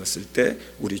열흘이 되었을 때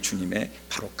우리 주님의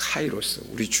바로 카이로스,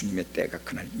 우리 주님의 때가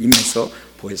그날 임해서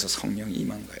보혜사 성령이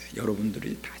임한 거예요.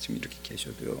 여러분들이 다 지금 이렇게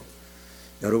계셔도요,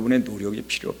 여러분의 노력이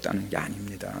필요 없다는 게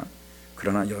아닙니다.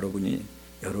 그러나 여러분이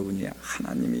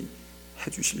하나님이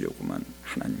해주시려고만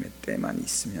하나님의 때만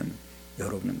있으면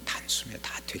여러분은 단숨에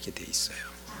다 되게 돼 있어요.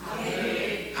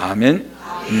 아멘.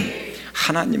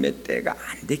 하나님의 때가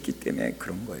안 됐기 때문에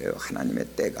그런 거예요. 하나님의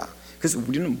때가. 그래서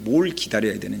우리는 뭘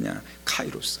기다려야 되느냐?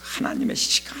 카이로스, 하나님의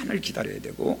시간을 기다려야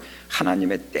되고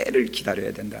하나님의 때를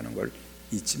기다려야 된다는 걸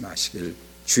잊지 마시길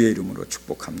주의 이름으로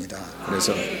축복합니다.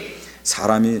 그래서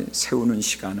사람이 세우는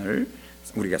시간은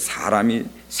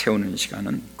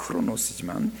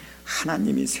크로노스지만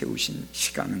하나님이 세우신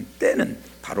시간은, 때는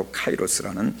바로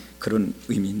카이로스라는 그런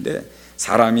의미인데,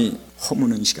 사람이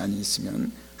허무는 시간이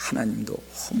있으면 하나님도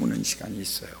허무는 시간이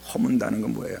있어요. 허문다는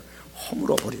건 뭐예요?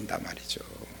 허물어 버린다 말이죠.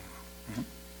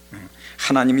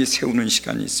 하나님이 세우는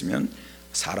시간이 있으면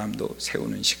사람도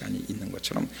세우는 시간이 있는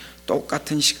것처럼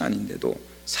똑같은 시간인데도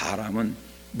사람은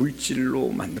물질로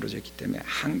만들어졌기 때문에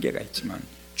한계가 있지만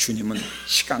주님은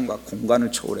시간과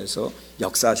공간을 초월해서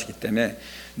역사하시기 때문에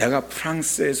내가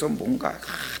프랑스에서 뭔가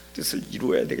뜻을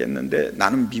이루어야 되겠는데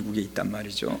나는 미국에 있단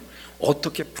말이죠.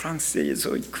 어떻게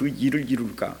프랑스에서 그 일을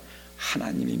이룰까?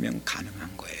 하나님이면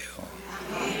가능한 거예요.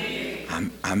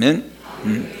 아멘.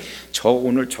 저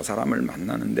오늘 저 사람을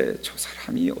만나는데 저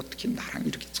사람이 어떻게 나랑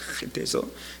이렇게 잘 돼서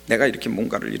내가 이렇게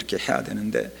뭔가를 이렇게 해야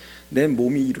되는데 내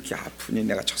몸이 이렇게 아프니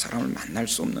내가 저 사람을 만날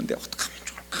수 없는데 어떻게 하면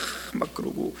좋을까? 막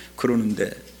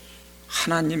그러는데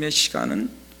하나님의 시간은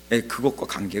그것과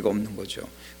관계가 없는 거죠.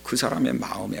 그 사람의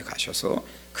마음에 가셔서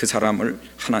그 사람을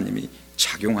하나님이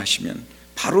작용하시면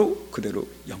바로 그대로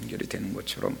연결이 되는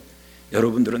것처럼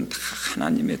여러분들은 다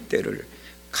하나님의 때를,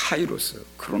 카이로스,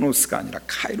 크로노스가 아니라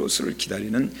카이로스를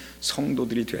기다리는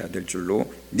성도들이 되어야 될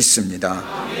줄로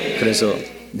믿습니다. 그래서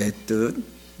내 뜻,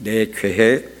 내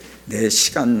계획, 내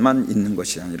시간만 있는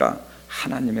것이 아니라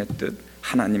하나님의 뜻,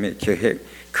 하나님의 계획,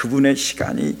 그분의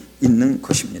시간이 있는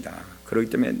것입니다. 그렇기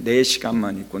때문에 내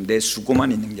시간만 있고 내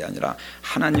수고만 있는 게 아니라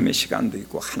하나님의 시간도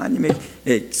있고 하나님의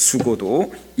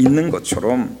수고도 있는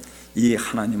것처럼 이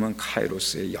하나님은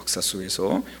카이로스의 역사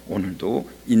속에서 오늘도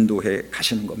인도해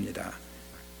가시는 겁니다.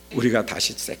 우리가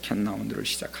다시 세컨드 라운드를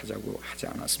시작하자고 하지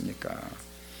않았습니까?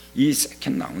 이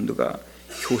세컨드 라운드가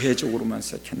교회적으로만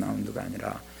세컨드 라운드가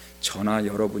아니라 저나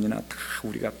여러분이나 다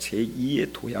우리가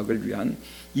제2의 도약을 위한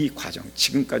이 과정,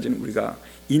 지금까지는 우리가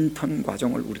인턴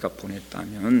과정을 우리가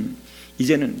보냈다면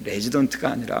이제는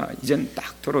레지던트가 아니라 이제는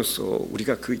닥터로서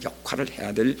우리가 그 역할을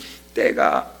해야 될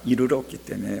때가 이르렀기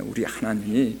때문에 우리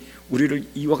하나님이 우리를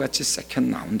이와 같이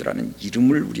세컨드 라운드라는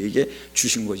이름을 우리에게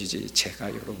주신 것이지, 제가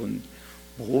여러분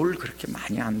뭘 그렇게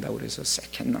많이 한다고 그래서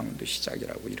세컨드 라운드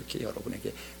시작이라고 이렇게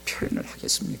여러분에게 표현을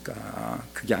하겠습니까?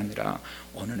 그게 아니라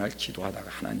어느 날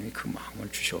기도하다가 하나님이 그 마음을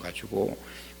주셔가지고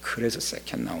그래서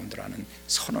세컨드 라운드라는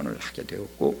선언을 하게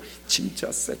되었고,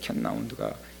 진짜 세컨드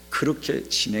라운드가 그렇게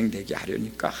진행되게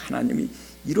하려니까 하나님이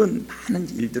이런 많은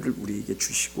일들을 우리에게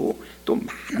주시고 또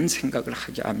많은 생각을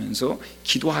하게 하면서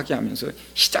기도하게 하면서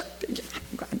시작되게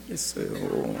하는 거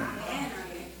아니겠어요?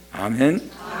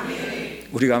 아멘.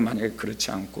 우리가 만약에 그렇지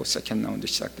않고 세컨드 라운드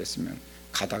시작됐으면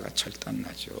가다가 절단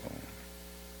나죠.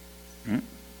 응?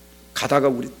 가다가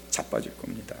우리 자빠질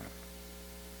겁니다.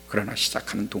 그러나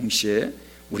시작하는 동시에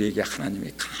우리에게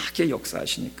하나님이 강하게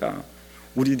역사하시니까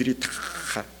우리들이 다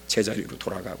제자리로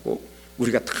돌아가고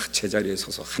우리가 다 제자리에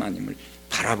서서 하나님을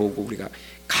바라보고 우리가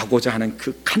가고자 하는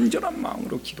그 간절한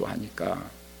마음으로 기도하니까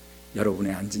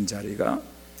여러분의 앉은 자리가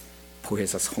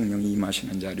보혜사 성령이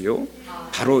임하시는 자리요,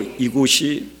 바로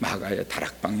이곳이 마가의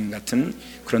다락방인 같은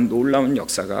그런 놀라운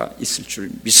역사가 있을 줄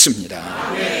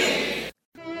믿습니다.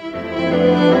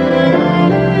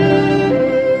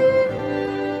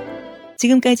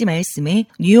 지금까지 말씀에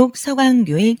뉴욕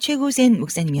서강교회 최고센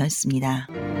목사님이었습니다.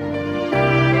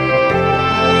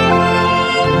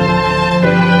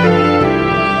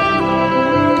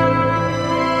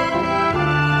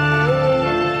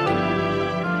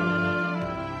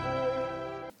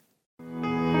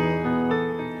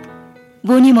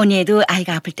 뭐니 해도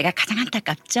아이가 아플 때가 가장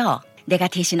안타깝죠. 내가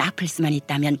대신 아플 수만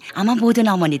있다면 아마 모든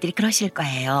어머니들이 그러실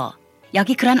거예요.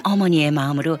 여기 그런 어머니의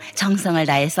마음으로 정성을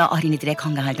다해서 어린이들의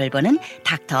건강을 돌보는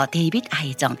닥터 데이빗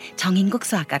아이정 정인국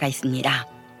소아과가 있습니다.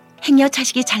 행여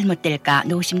자식이 잘못될까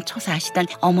노심초사하시던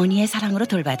어머니의 사랑으로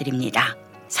돌봐드립니다.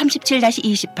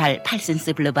 37-28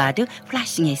 팔슨스 블루바드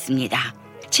플라싱에 있습니다.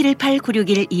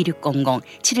 718-961-2600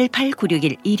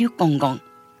 718-961-2600.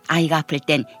 아이가 아플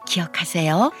땐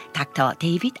기억하세요. 닥터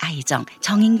데이빗 아이정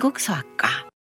정인국 소아과.